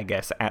hashtag, I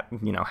guess,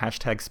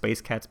 hashtag Space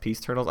Cats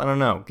Peace Turtles. I don't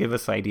know, give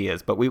us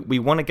ideas. But we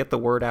want to get the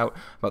word out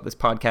about this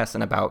podcast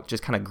and about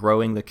just kind of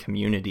growing the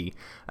community.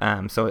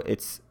 So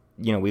it's,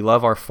 we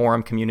love our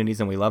forum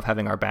communities and we love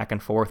having our back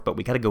and forth, but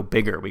we got to go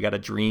bigger. We got to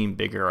dream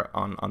bigger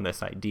on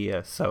this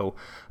idea. So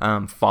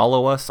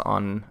follow us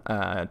on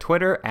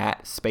Twitter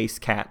at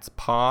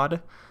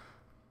SpaceCatsPod,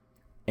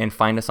 and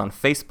find us on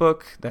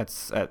Facebook.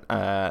 That's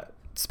at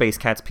Space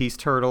Cats Peace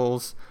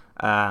Turtles.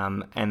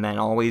 And then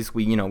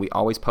we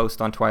always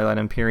post on Twilight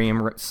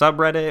Imperium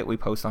subreddit. We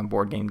post on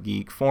Board Game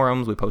Geek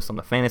forums. We post on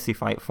the Fantasy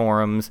Flight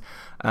forums.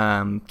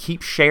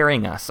 Keep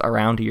sharing us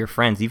around to your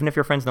friends, even if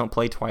your friends don't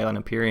play Twilight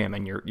Imperium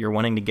and you're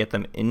wanting to get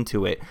them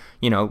into it.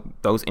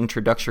 Those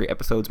introductory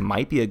episodes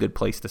might be a good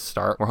place to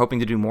start. We're hoping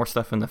to do more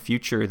stuff in the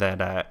future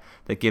that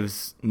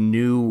gives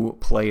new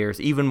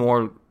players even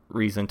more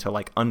reason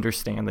to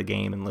understand the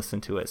game and listen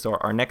to it. So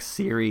our next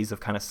series of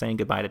kind of saying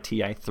goodbye to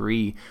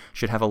TI3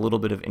 should have a little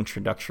bit of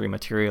introductory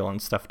material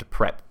and stuff to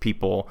prep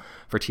people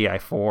for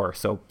TI4.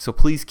 So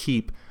please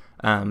keep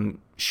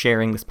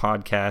sharing this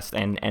podcast,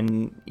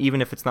 and even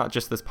if it's not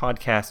just this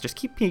podcast, just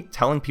keep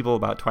telling people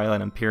about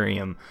Twilight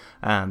Imperium,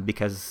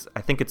 because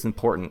I think it's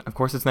important. Of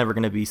course, it's never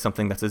going to be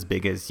something that's as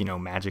big as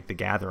Magic the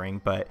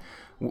Gathering, but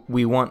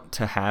we want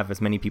to have as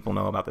many people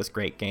know about this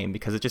great game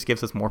because it just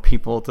gives us more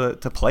people to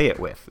play it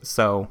with.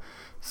 So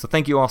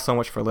thank you all so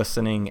much for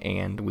listening,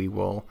 and we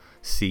will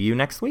see you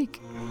next week.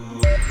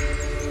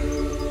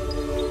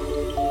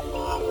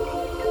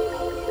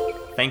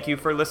 Thank you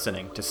for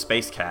listening to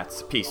Space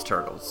Cats Peace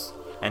Turtles.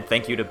 And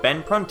thank you to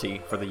Ben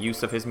Prunty for the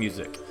use of his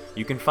music.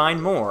 You can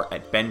find more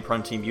at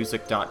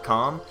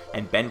benpruntymusic.com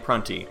and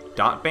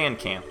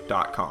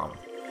benprunty.bandcamp.com.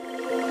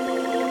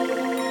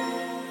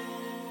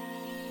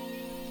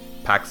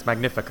 Pax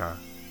Magnifica,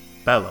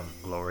 Bellum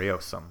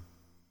Gloriosum.